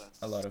work but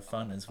a lot of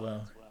fun as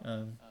well.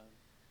 I'm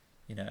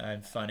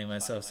finding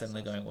myself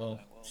suddenly going, well,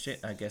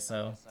 shit, I guess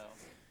I'll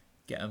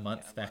get a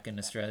month back in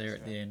Australia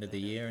at the end of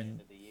the year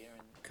and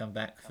come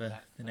back for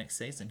the next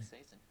season.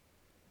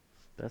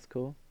 That's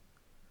cool.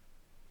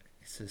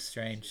 It's a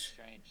strange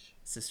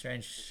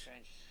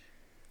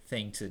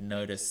thing to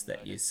notice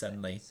that you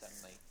suddenly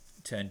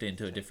turned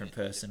into a different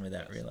person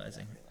without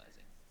realizing.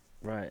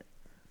 Right.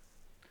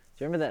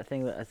 Do you remember that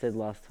thing that I said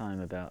last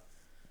time about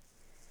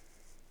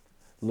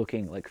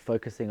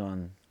focusing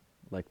on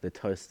like the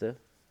toaster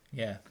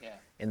Yeah.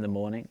 in the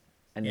morning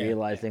and Yeah.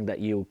 realizing that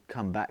you'll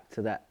come back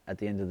to that at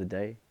the end of the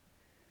day,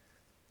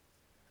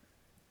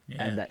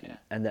 Yeah.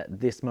 and that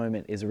this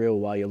moment is real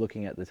while you're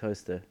looking at the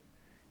toaster.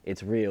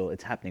 It's real,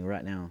 it's happening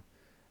right now.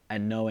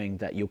 And knowing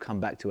that you'll come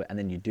back to it, and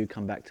then you do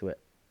come back to it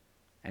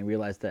and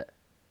realize that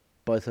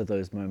both of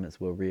those moments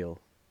were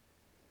real.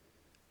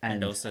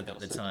 And also that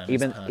the time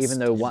even has even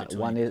though passed in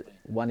between.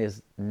 one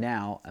is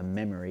now a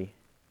memory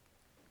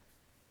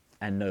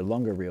and no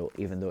longer real,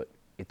 even though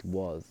it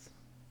was.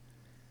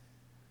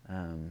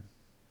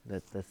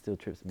 That still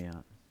trips me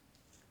out.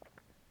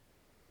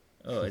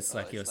 Oh, it's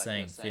like you're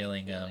saying,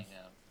 feeling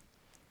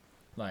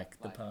like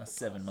the past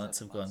 7 months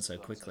have gone so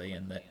quickly,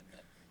 and that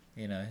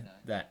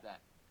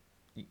that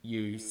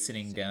you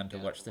sitting down to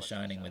watch The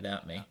Shining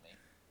without me,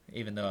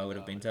 even though I would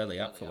have been totally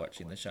up for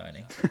watching The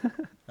Shining.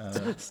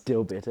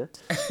 Still bitter.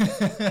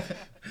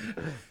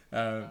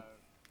 That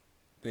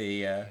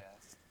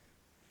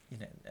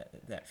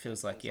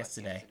feels like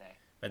yesterday,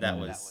 but that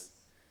was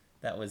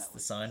the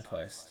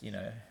signpost.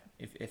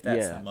 If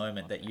that's Yeah. the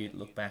moment that you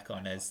look back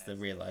on as the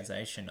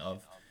realization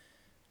of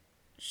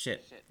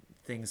shit,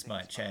 things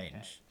might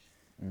change,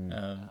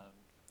 to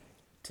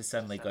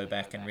suddenly go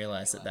back and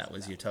realize that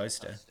was your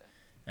toaster,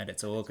 and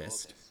it's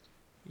August,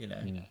 it's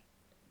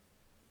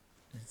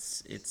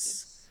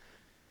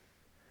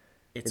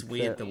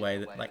weird the way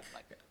that like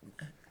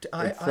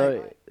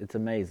It's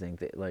amazing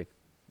that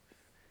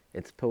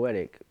it's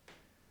poetic,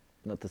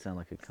 not to sound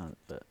like a cunt,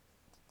 but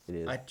it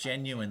is. I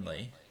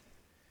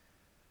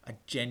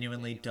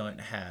genuinely don't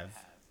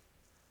have.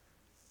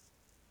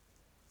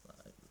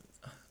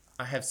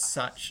 I have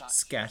such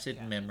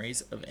scattered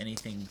memories of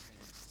anything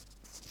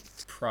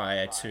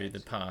prior to the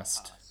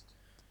past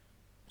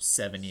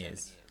 7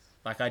 years.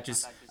 Like I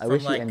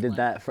wish you ended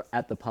that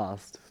at the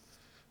past.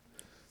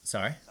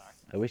 Sorry?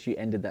 I wish you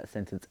ended that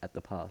sentence at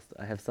the past.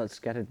 I have such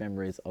scattered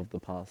memories of the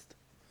past.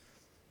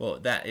 Well,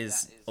 that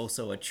is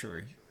also a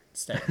true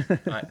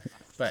statement.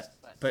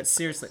 But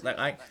seriously,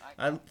 like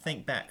I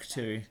think back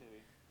to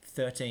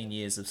 13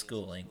 years of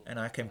schooling, and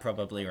I can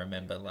probably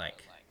remember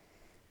like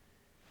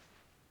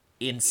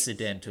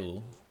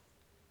incidental,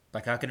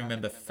 like I can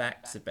remember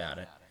facts about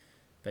it,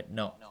 but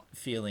not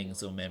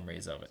feelings or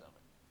memories of it.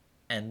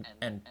 And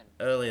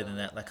earlier than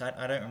that, like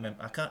I don't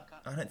remember. I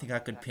don't think I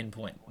could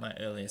pinpoint my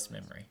earliest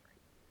memory.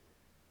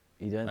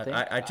 You don't Like, think?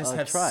 I just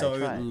have try.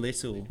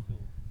 little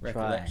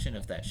recollection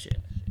of that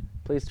shit.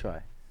 Please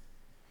try.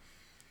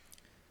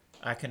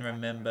 I can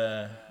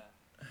remember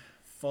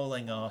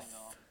falling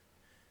off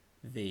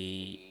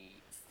the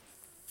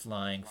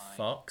Flying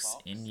Fox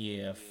in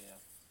year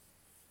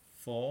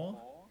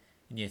 4,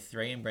 in year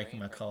 3, and breaking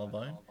my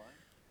collarbone.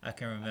 I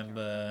can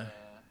remember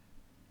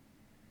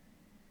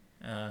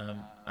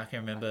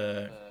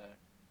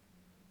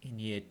in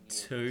year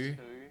 2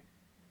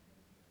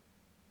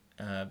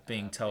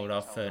 being told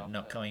off for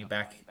not coming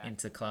back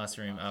into the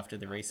classroom after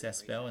the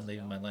recess bell and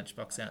leaving my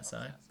lunchbox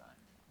outside.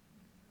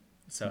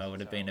 So I would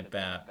have been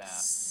about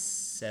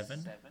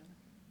 7.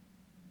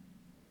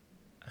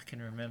 I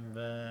can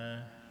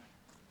remember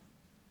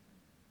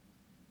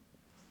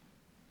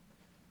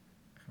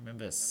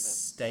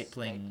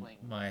stapling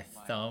my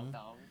thumb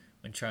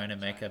when trying to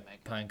make a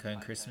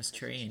pinecone Christmas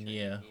tree in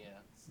year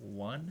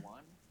 1. So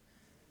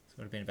it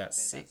would have been about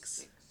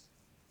 6.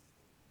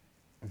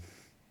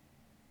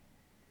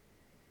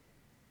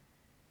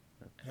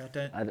 I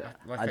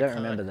don't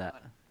remember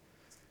that.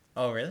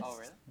 Oh, really?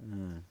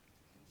 Mm.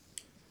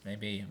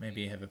 Maybe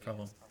you have a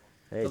problem.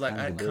 Hey, But like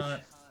time's a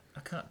bitch. I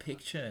can't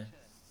picture.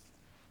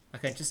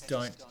 Like I just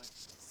don't.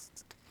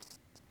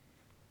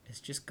 It's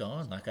just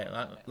gone. Like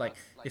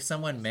if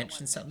someone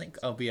mentions something,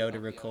 I'll be able to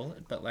recall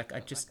it. But like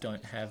I just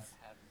don't have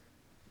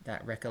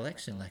that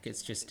recollection. Like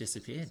it's just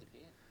disappeared.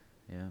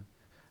 Yeah.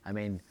 I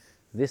mean,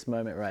 this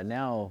moment right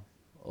now,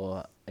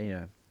 or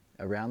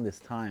around this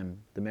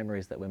time, the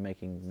memories that we're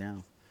making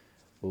now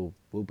will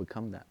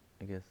become that,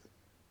 I guess.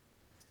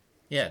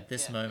 Yeah,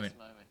 this moment.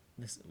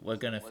 We're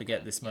gonna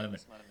forget this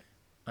moment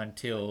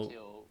until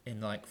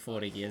in like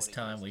 40 years'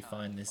 time we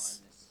find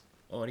this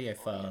audio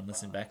file and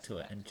listen back to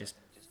it and just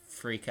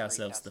freak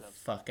ourselves the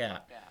fuck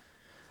out.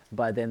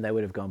 By then they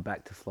would have gone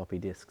back to floppy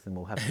disks, and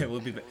we'll have to. It'll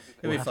be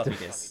we'll have floppy to-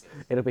 disks.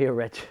 It'll be a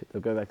retro.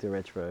 They'll go back to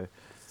retro.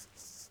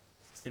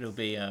 It'll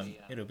be on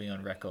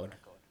record.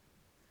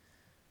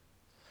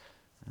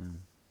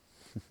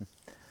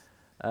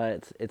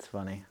 It's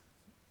funny.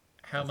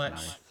 How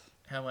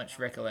much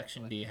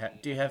recollection do you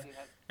have? Do you have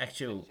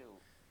actual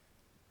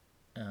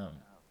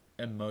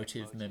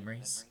emotive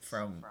memories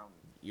from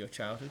your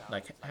childhood?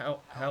 Like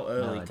how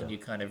early I can don't. you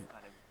kind of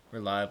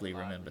reliably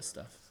remember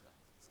stuff?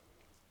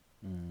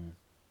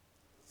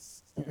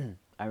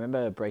 I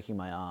remember breaking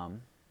my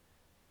arm.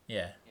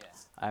 Yeah.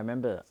 I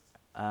remember,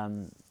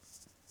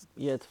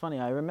 yeah, it's funny.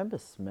 I remember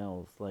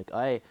smells. Like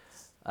I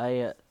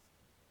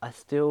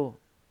still,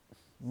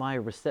 my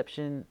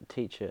reception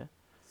teacher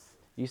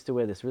used to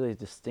wear this really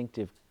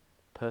distinctive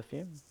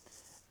perfume,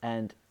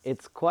 and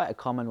it's quite a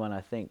common one,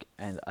 I think.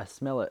 And I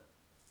smell it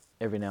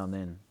every now and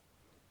then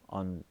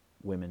on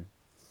women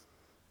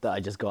that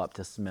I just go up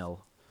to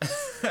smell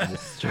in the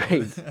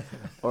street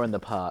or in the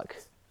park.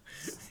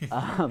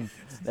 No,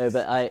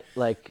 but I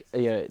like,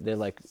 they're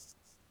like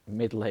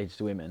middle-aged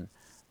women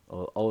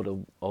or older.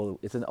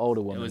 It's an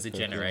older It woman. was a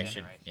perfume.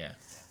 generation. Yeah.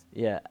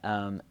 Yeah,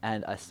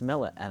 and I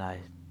smell it, and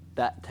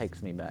that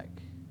takes me back,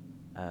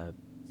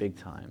 big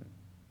time.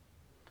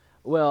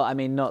 Well, I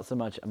mean, not so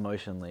much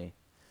emotionally.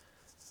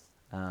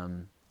 I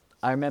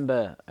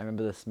remember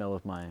the smell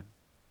of my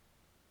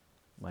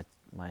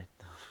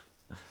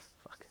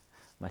fuck,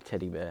 my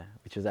teddy bear,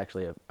 which was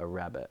actually a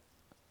rabbit.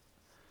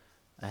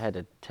 I had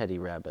a teddy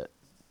rabbit.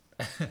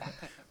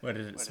 What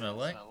did it smell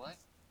like?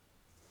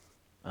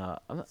 I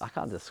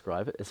can't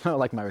describe it. It smelled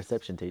like my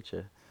reception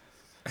teacher.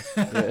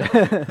 Yeah.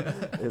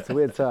 It's a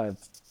weird time.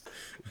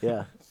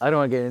 Yeah, I don't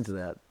want to get into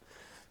that.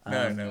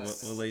 No,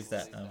 we'll leave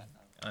that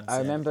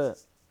unsaid.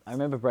 I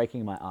remember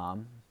breaking my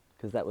arm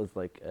because that was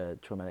like a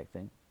traumatic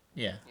thing.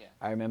 Yeah.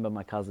 I remember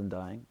my cousin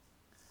dying.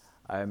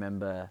 I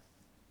remember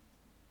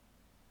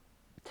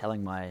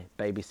telling my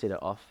babysitter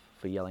off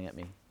for yelling at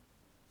me.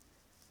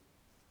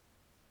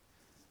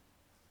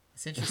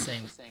 It's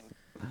interesting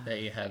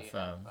that you have.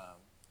 I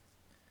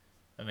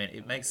mean,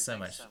 it makes so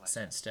much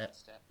sense that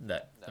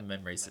the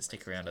memories that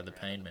stick around are the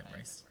pain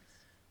memories,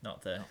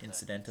 not the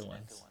incidental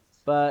ones.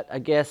 But I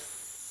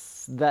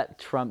guess that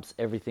trumps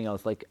everything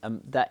else. Like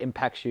that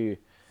impacts you,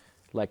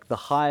 like the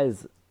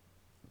highs,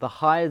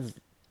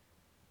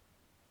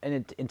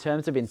 and in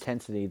terms of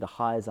intensity, the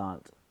highs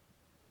aren't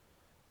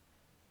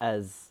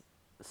as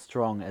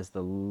strong as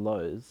the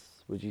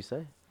lows. Would you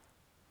say?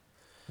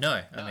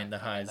 No, I mean the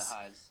highs,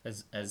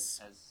 as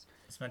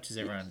much as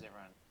everyone,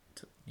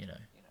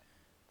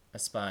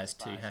 aspires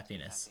to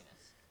happiness.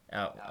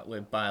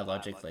 We're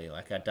biologically,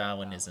 like our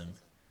Darwinism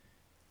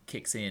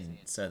kicks in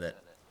so that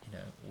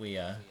we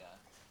are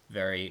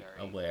very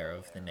aware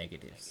of the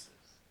negatives.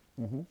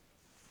 Mm-hmm.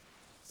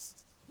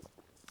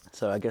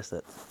 So I guess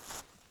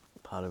that's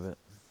part of it.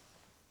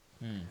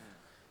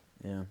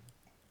 Yeah.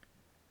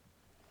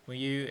 Were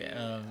you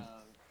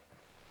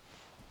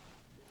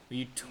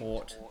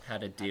taught how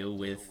to deal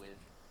with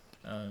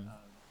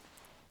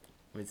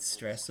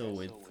stress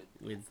or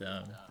with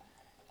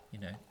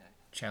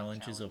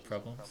challenges or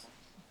problems?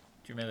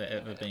 Do you remember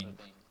ever being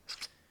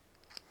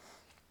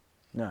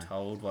No.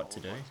 told what to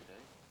do?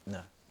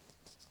 No.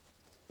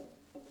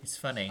 It's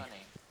funny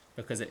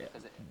because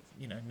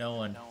no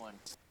one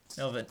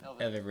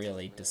ever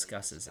really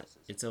discusses it.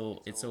 It's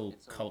all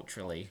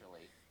culturally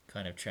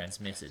kind of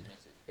transmitted.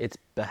 It's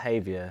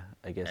behavior,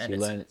 I guess. And you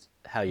it's- learn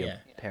how your yeah.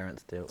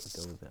 parents deal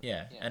with it.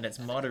 Yeah, and it's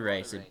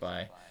moderated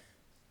by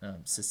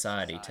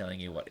society telling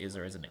you what is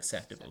or isn't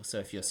acceptable. So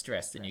if you're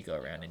stressed and you go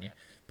around and you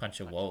punch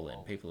a wall in,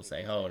 people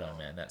say, "Hold on,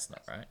 man, that's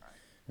not right."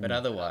 But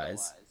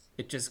otherwise,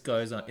 it just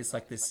goes on. It's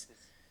like this.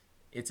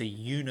 It's a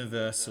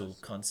universal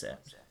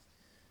concept,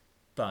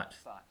 but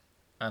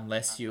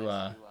unless you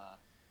are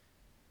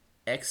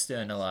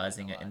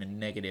externalizing it in a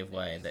negative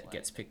way that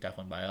gets picked up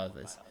on by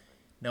others,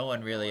 no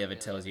one really ever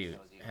tells you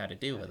how to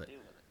deal with it.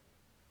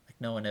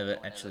 Like no one ever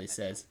actually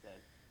says,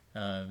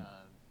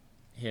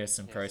 here are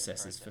some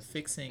processes for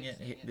fixing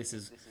it. This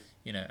is,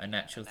 a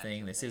natural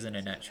thing. This isn't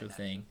a natural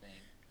thing.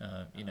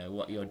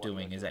 What you're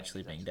doing is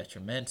actually being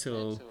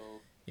detrimental.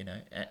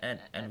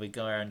 And we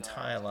go our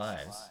entire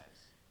lives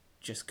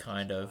just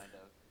kind of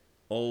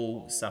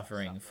all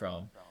suffering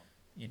from,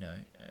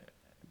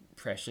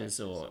 pressures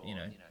or,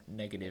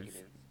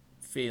 negative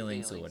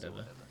feelings or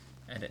whatever.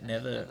 And it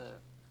never,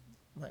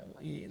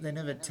 they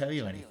never tell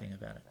you anything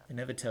about it. They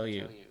never tell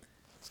you,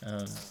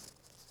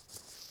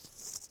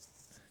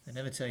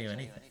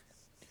 anything.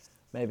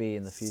 Maybe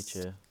in the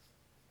future,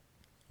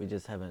 we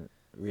just haven't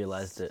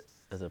realized it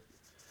as a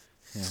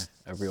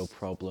real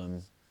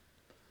problem.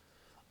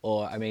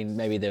 Or, I mean,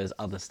 maybe there's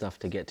other stuff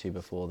to get to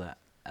before that.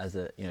 As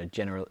a,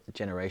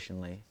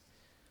 generationally,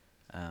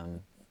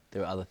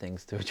 there are other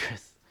things to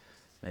address,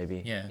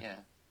 maybe. Yeah.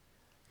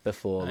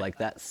 Before, like,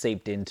 that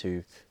seeped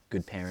into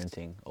good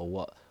parenting,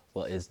 or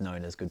what is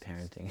known as good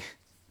parenting.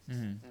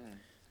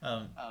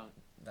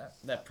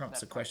 That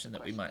prompts a question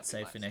that we might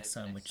save for next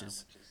time, which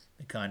is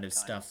the kind of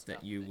stuff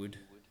that you would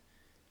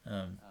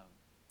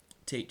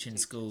teach in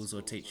schools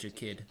or teach your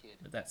kid,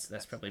 but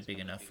that's probably big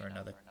enough for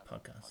another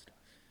podcast.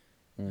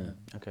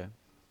 Okay.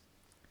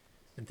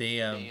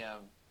 The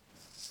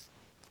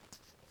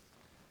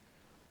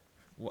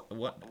what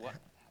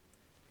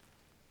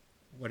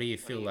do you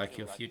feel like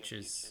your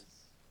future's?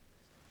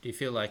 Do you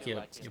feel like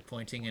you're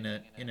pointing in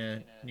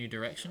a new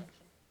direction?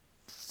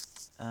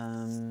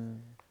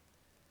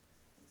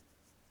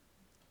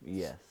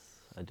 Yes,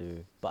 I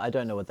do, but I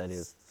don't know what that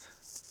is.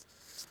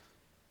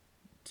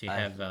 Do you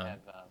have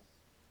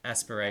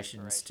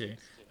aspirations to?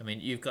 I mean,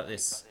 you've got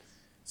this.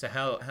 So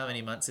how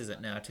many months is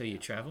it now till you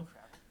travel?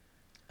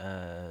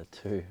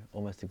 2,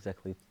 almost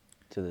exactly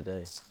to the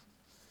day.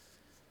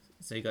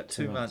 So you got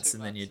 2 months,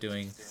 and then you're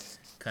doing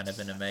kind of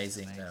an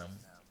amazing.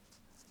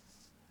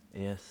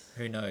 Yes.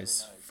 Who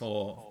knows?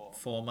 4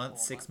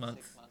 months, 6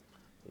 month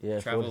Yeah.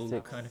 4 travel to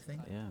 6. kind of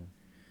thing.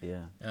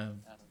 Yeah.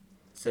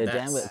 So Yeah,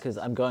 that's Dan, because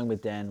I'm going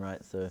with Dan,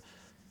 right? So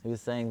he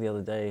was saying the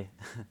other day,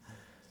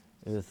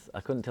 I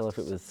couldn't tell if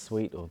it was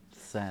sweet or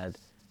sad.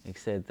 He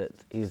said that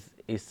he's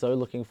so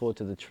looking forward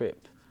to the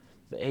trip,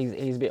 but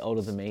he's a bit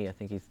older than me. I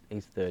think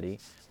he's 30,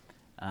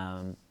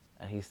 and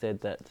he said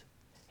that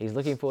he's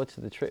looking forward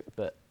to the trip,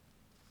 but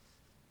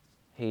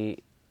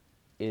he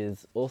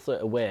is also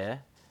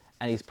aware,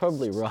 and he's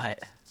probably right.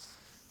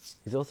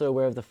 He's also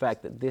aware of the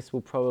fact that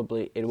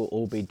it will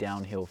all be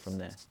downhill from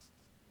there.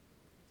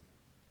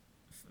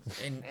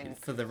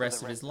 for the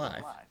rest of his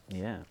life.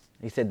 Yeah,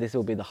 he said this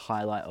will be the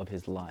highlight of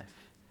his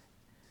life.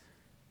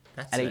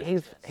 That's And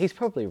it. he's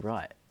probably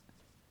right.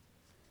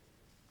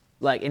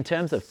 Like, in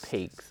terms of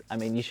peaks, I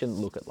mean, you shouldn't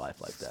look at life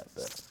like that,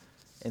 but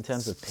in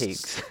terms of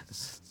peaks,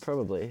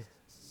 probably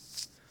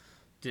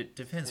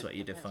Depends what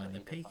you define the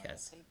peak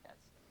as.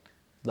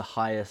 the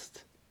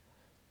highest,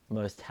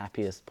 most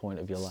happiest point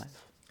of your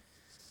life.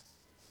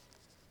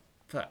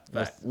 But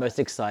Most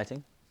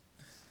exciting.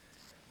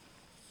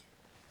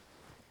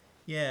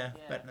 yeah,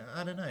 but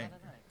I don't know.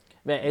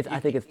 But I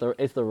think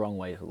it's the wrong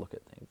way to look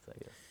at things, I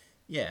guess.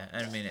 Yeah,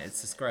 I mean,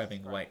 it's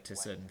ascribing weight to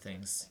certain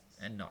things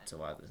and not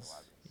to others.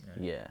 You know?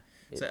 Yeah.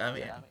 So I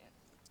mean,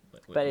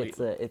 But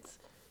it's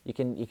you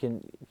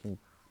can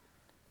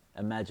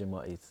imagine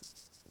what he's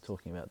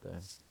talking about though.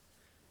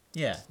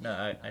 yeah, no,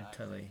 I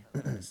totally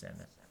understand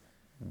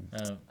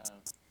that.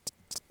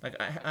 Like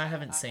I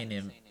haven't seen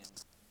him.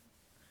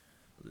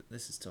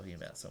 This is talking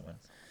about someone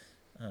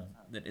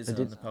that isn't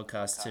on the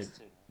podcast to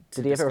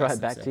Did he ever discuss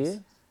write back to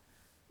you?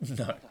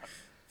 themselves.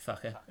 No,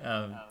 fucker.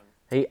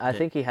 I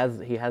think he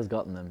has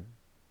gotten them.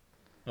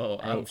 Well,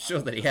 I'm sure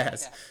that he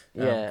has.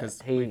 Yeah,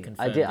 'cause we I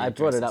confirmed did. the I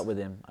brought it addresses. up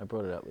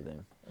with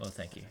him. Well,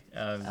 thank you.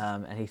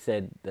 And he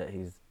said that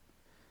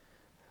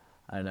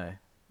I don't know,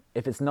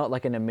 if it's not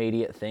like an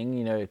immediate thing,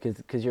 you know,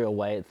 because you're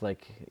away, it's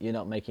like you're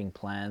not making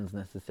plans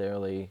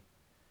necessarily.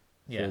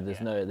 Yeah, So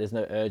there's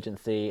no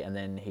urgency, and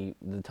then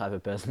the type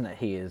of person that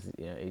he is,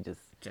 you know, he just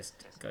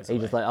goes just away.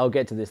 like, I'll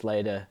get to this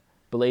later,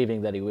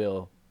 believing that he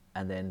will,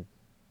 and then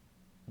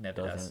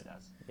Never does.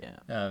 doesn't. Yeah.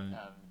 Um,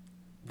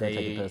 Don't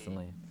take it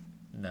personally.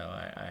 No,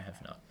 I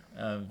have not.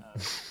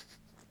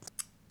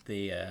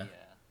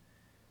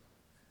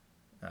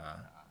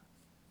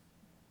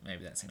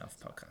 Maybe that's an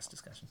off-podcast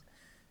discussion.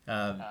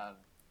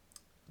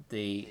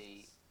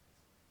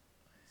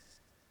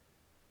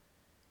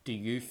 Do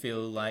you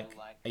feel like,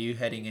 are you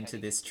heading into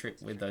this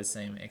trip with those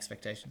same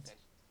expectations?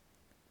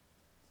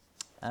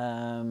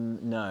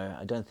 No,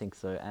 I don't think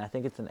so, and I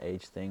think it's an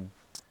age thing.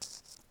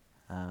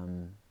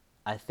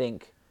 I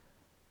think,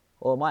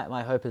 well,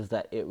 my hope is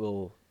that it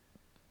will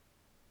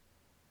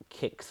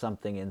kick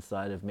something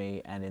inside of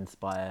me and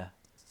inspire,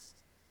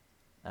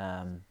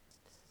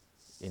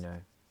 you know,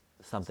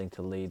 something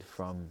to lead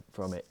from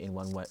it in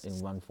one way, in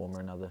one form or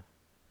another.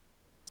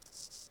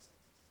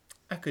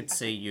 I could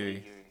see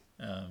you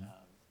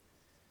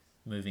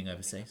moving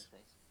overseas.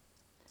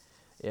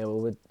 Yeah,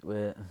 well,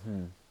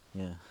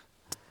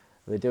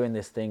 we're doing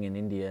this thing in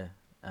India.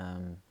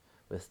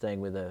 We're staying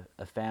with a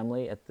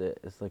family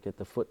it's like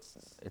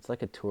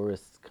a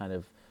tourist kind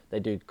of, they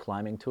do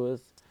climbing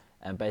tours,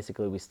 and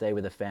basically we stay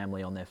with a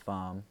family on their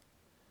farm,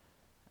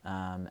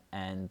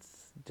 and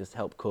just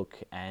help cook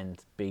and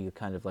be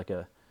kind of like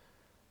a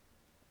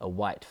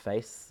white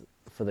face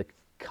for the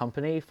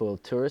company, for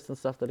tourists and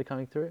stuff that are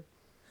coming through.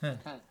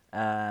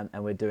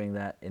 And we're doing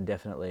that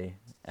indefinitely,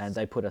 and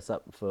they put us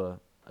up for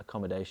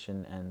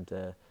accommodation, and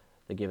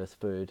they give us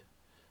food,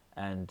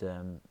 and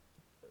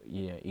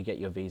you get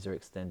your visa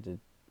extended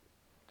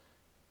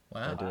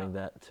Wow. by doing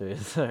that too.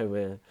 So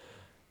we're,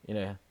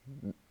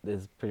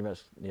 there's pretty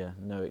much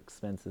no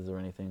expenses or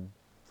anything,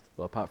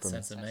 well, apart from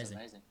Sounds amazing.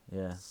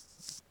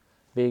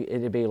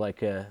 it'd be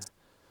like a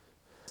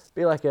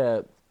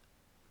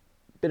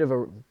bit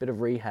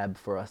of rehab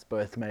for us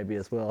both, maybe,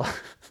 as well.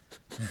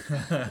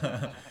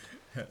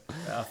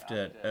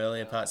 After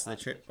earlier parts of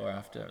the trip, or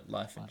after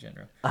life in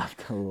general?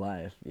 After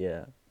life,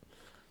 yeah,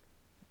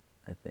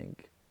 I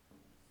think.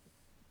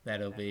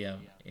 That'll be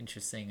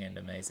interesting and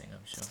amazing,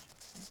 I'm sure.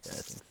 Yeah, I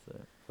think so.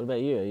 What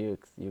about you? Are you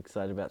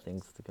excited about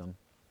things to come?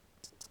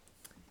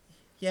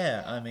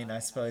 Yeah, I mean, I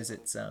suppose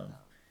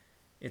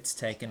it's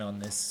taken on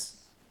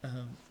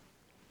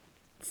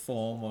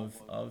form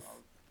of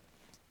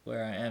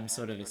where I am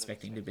sort of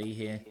expecting to be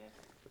here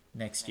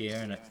next year,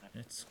 and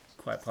it's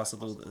quite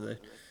possible that the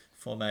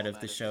format of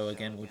the show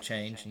again will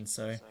change, and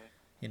so,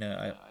 you know,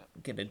 I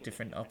get a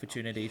different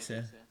opportunity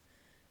to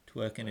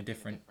work in a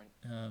different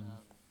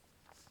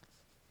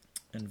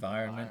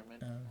environment,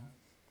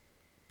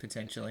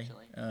 potentially,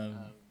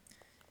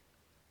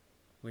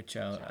 which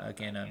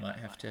again I might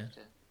have to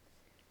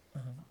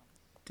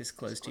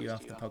disclose to you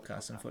after the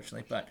podcast,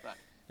 unfortunately, but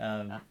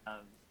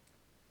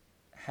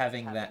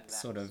having that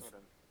sort of,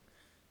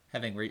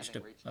 having reached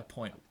a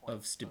point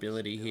of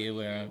stability here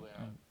where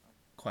I'm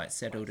quite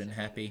settled and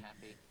happy,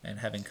 and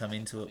having come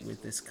into it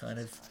with this kind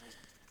of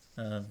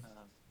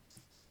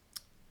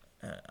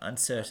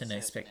uncertain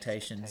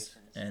expectations,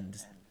 and,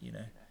 you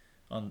know,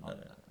 on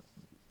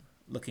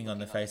looking on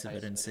the face of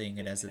it and seeing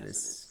it as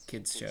this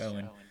kids show,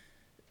 and,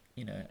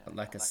 you know,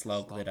 like a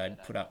slog that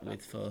I'd put up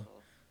with for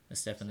a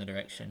step in the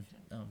direction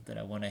that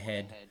I want to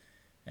head,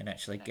 and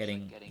actually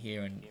getting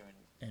here and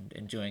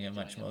enjoying it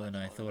much more than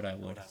I thought I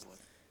would.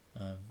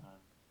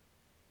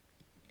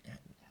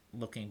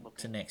 Looking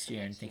to next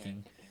year and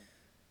thinking,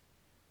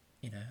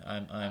 you know,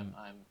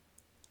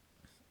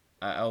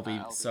 I'll be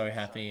so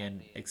happy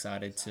and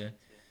excited to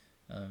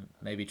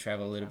maybe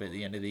travel a little bit at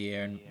the end of the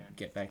year and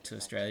get back to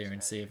Australia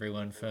and see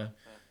everyone for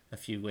a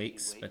few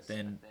weeks. But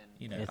then,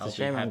 you know, It's I'll a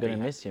shame be happy. I'm going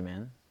to miss you,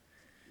 man.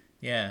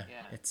 Yeah,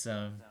 it's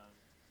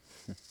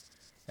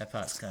that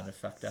part's kind of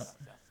fucked up.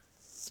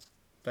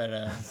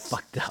 But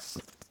Fucked up.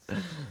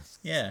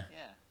 yeah,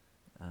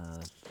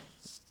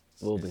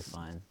 We'll be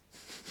fine.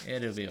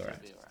 it'll be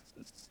alright.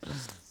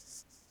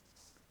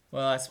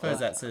 Well, I suppose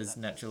that's as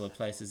natural a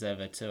place as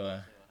ever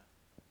to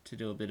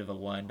do a bit of a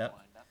wind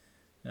up.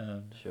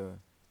 Sure.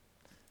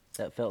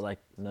 That felt like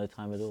no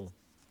time at all.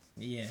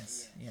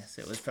 Yes,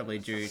 it was probably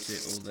due to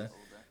all the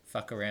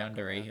fuck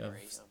aroundery of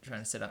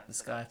trying to set up the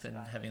Skype and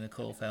having the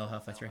call fail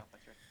halfway through.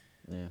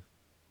 Yeah.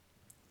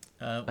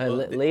 Well,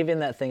 Leave in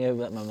that thing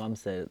over that my mum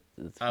said.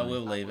 It's I fine.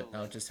 will leave it.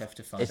 I'll just have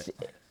to find it.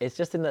 It's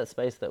just in that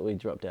space that we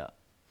dropped out.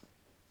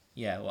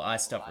 Yeah, well, I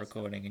stopped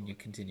recording and you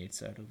continued,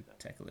 so it'll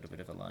take a little bit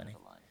of aligning.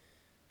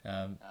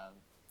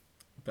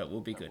 But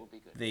we'll be good.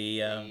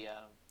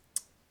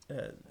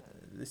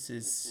 This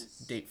is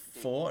Deep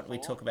Fort. We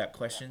talk about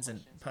questions,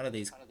 and part of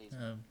these,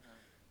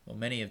 well,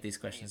 many of these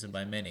questions, and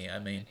by many, I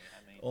mean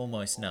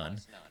almost none,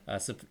 are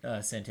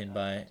sent in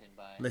by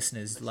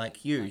listeners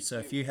like you. So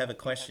if you have a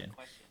question,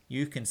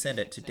 you can send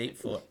it to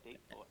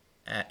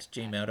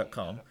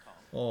deepfort@gmail.com,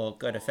 or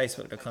go to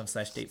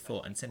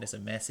facebook.com/deepfort and send us a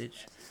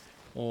message,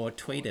 or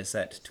tweet us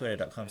at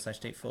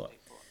twitter.com/deepfort.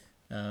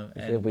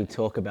 If we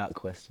talk about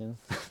questions.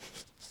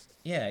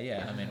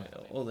 Yeah, I mean,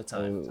 all the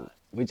time.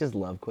 We just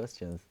love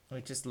questions.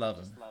 We just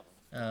love them.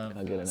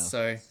 Can't get enough.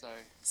 So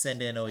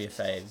send in all your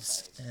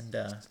faves, and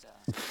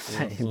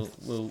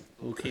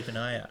we'll keep an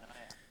eye out.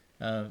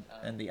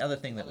 And the other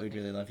thing that we'd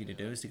really love you to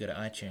do is to go to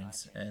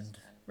iTunes and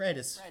rate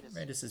us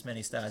as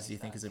many stars as you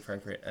think is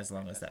appropriate, as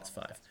long as that's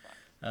 5.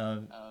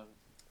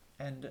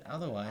 And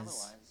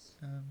otherwise,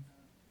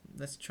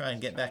 let's try and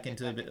get back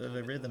into a bit of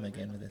a rhythm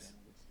again with this.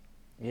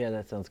 Yeah,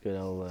 that sounds good.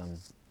 I'll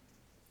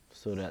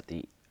sort out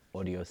the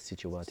audio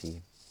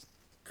situati.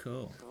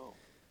 Cool.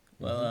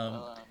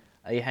 Well,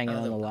 Are you hanging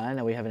on the line?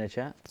 Are we having a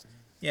chat?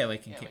 yeah, we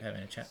can keep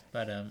having a chat.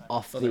 But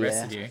Off for the the rest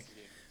air. of you,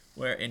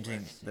 we're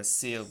entering the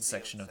sealed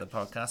section of the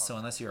podcast. So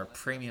unless you're a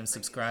premium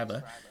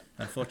subscriber,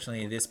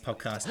 unfortunately, this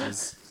podcast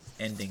is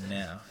ending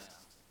now.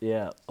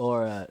 Yeah,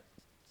 or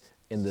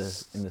in the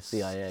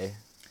CIA.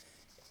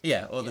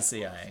 Yeah, or the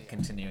CIA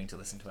continuing to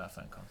listen to our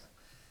phone calls.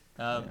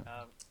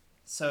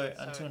 So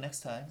until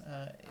next time,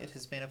 it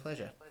has been a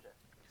pleasure.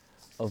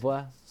 Au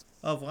revoir.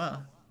 Au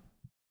revoir.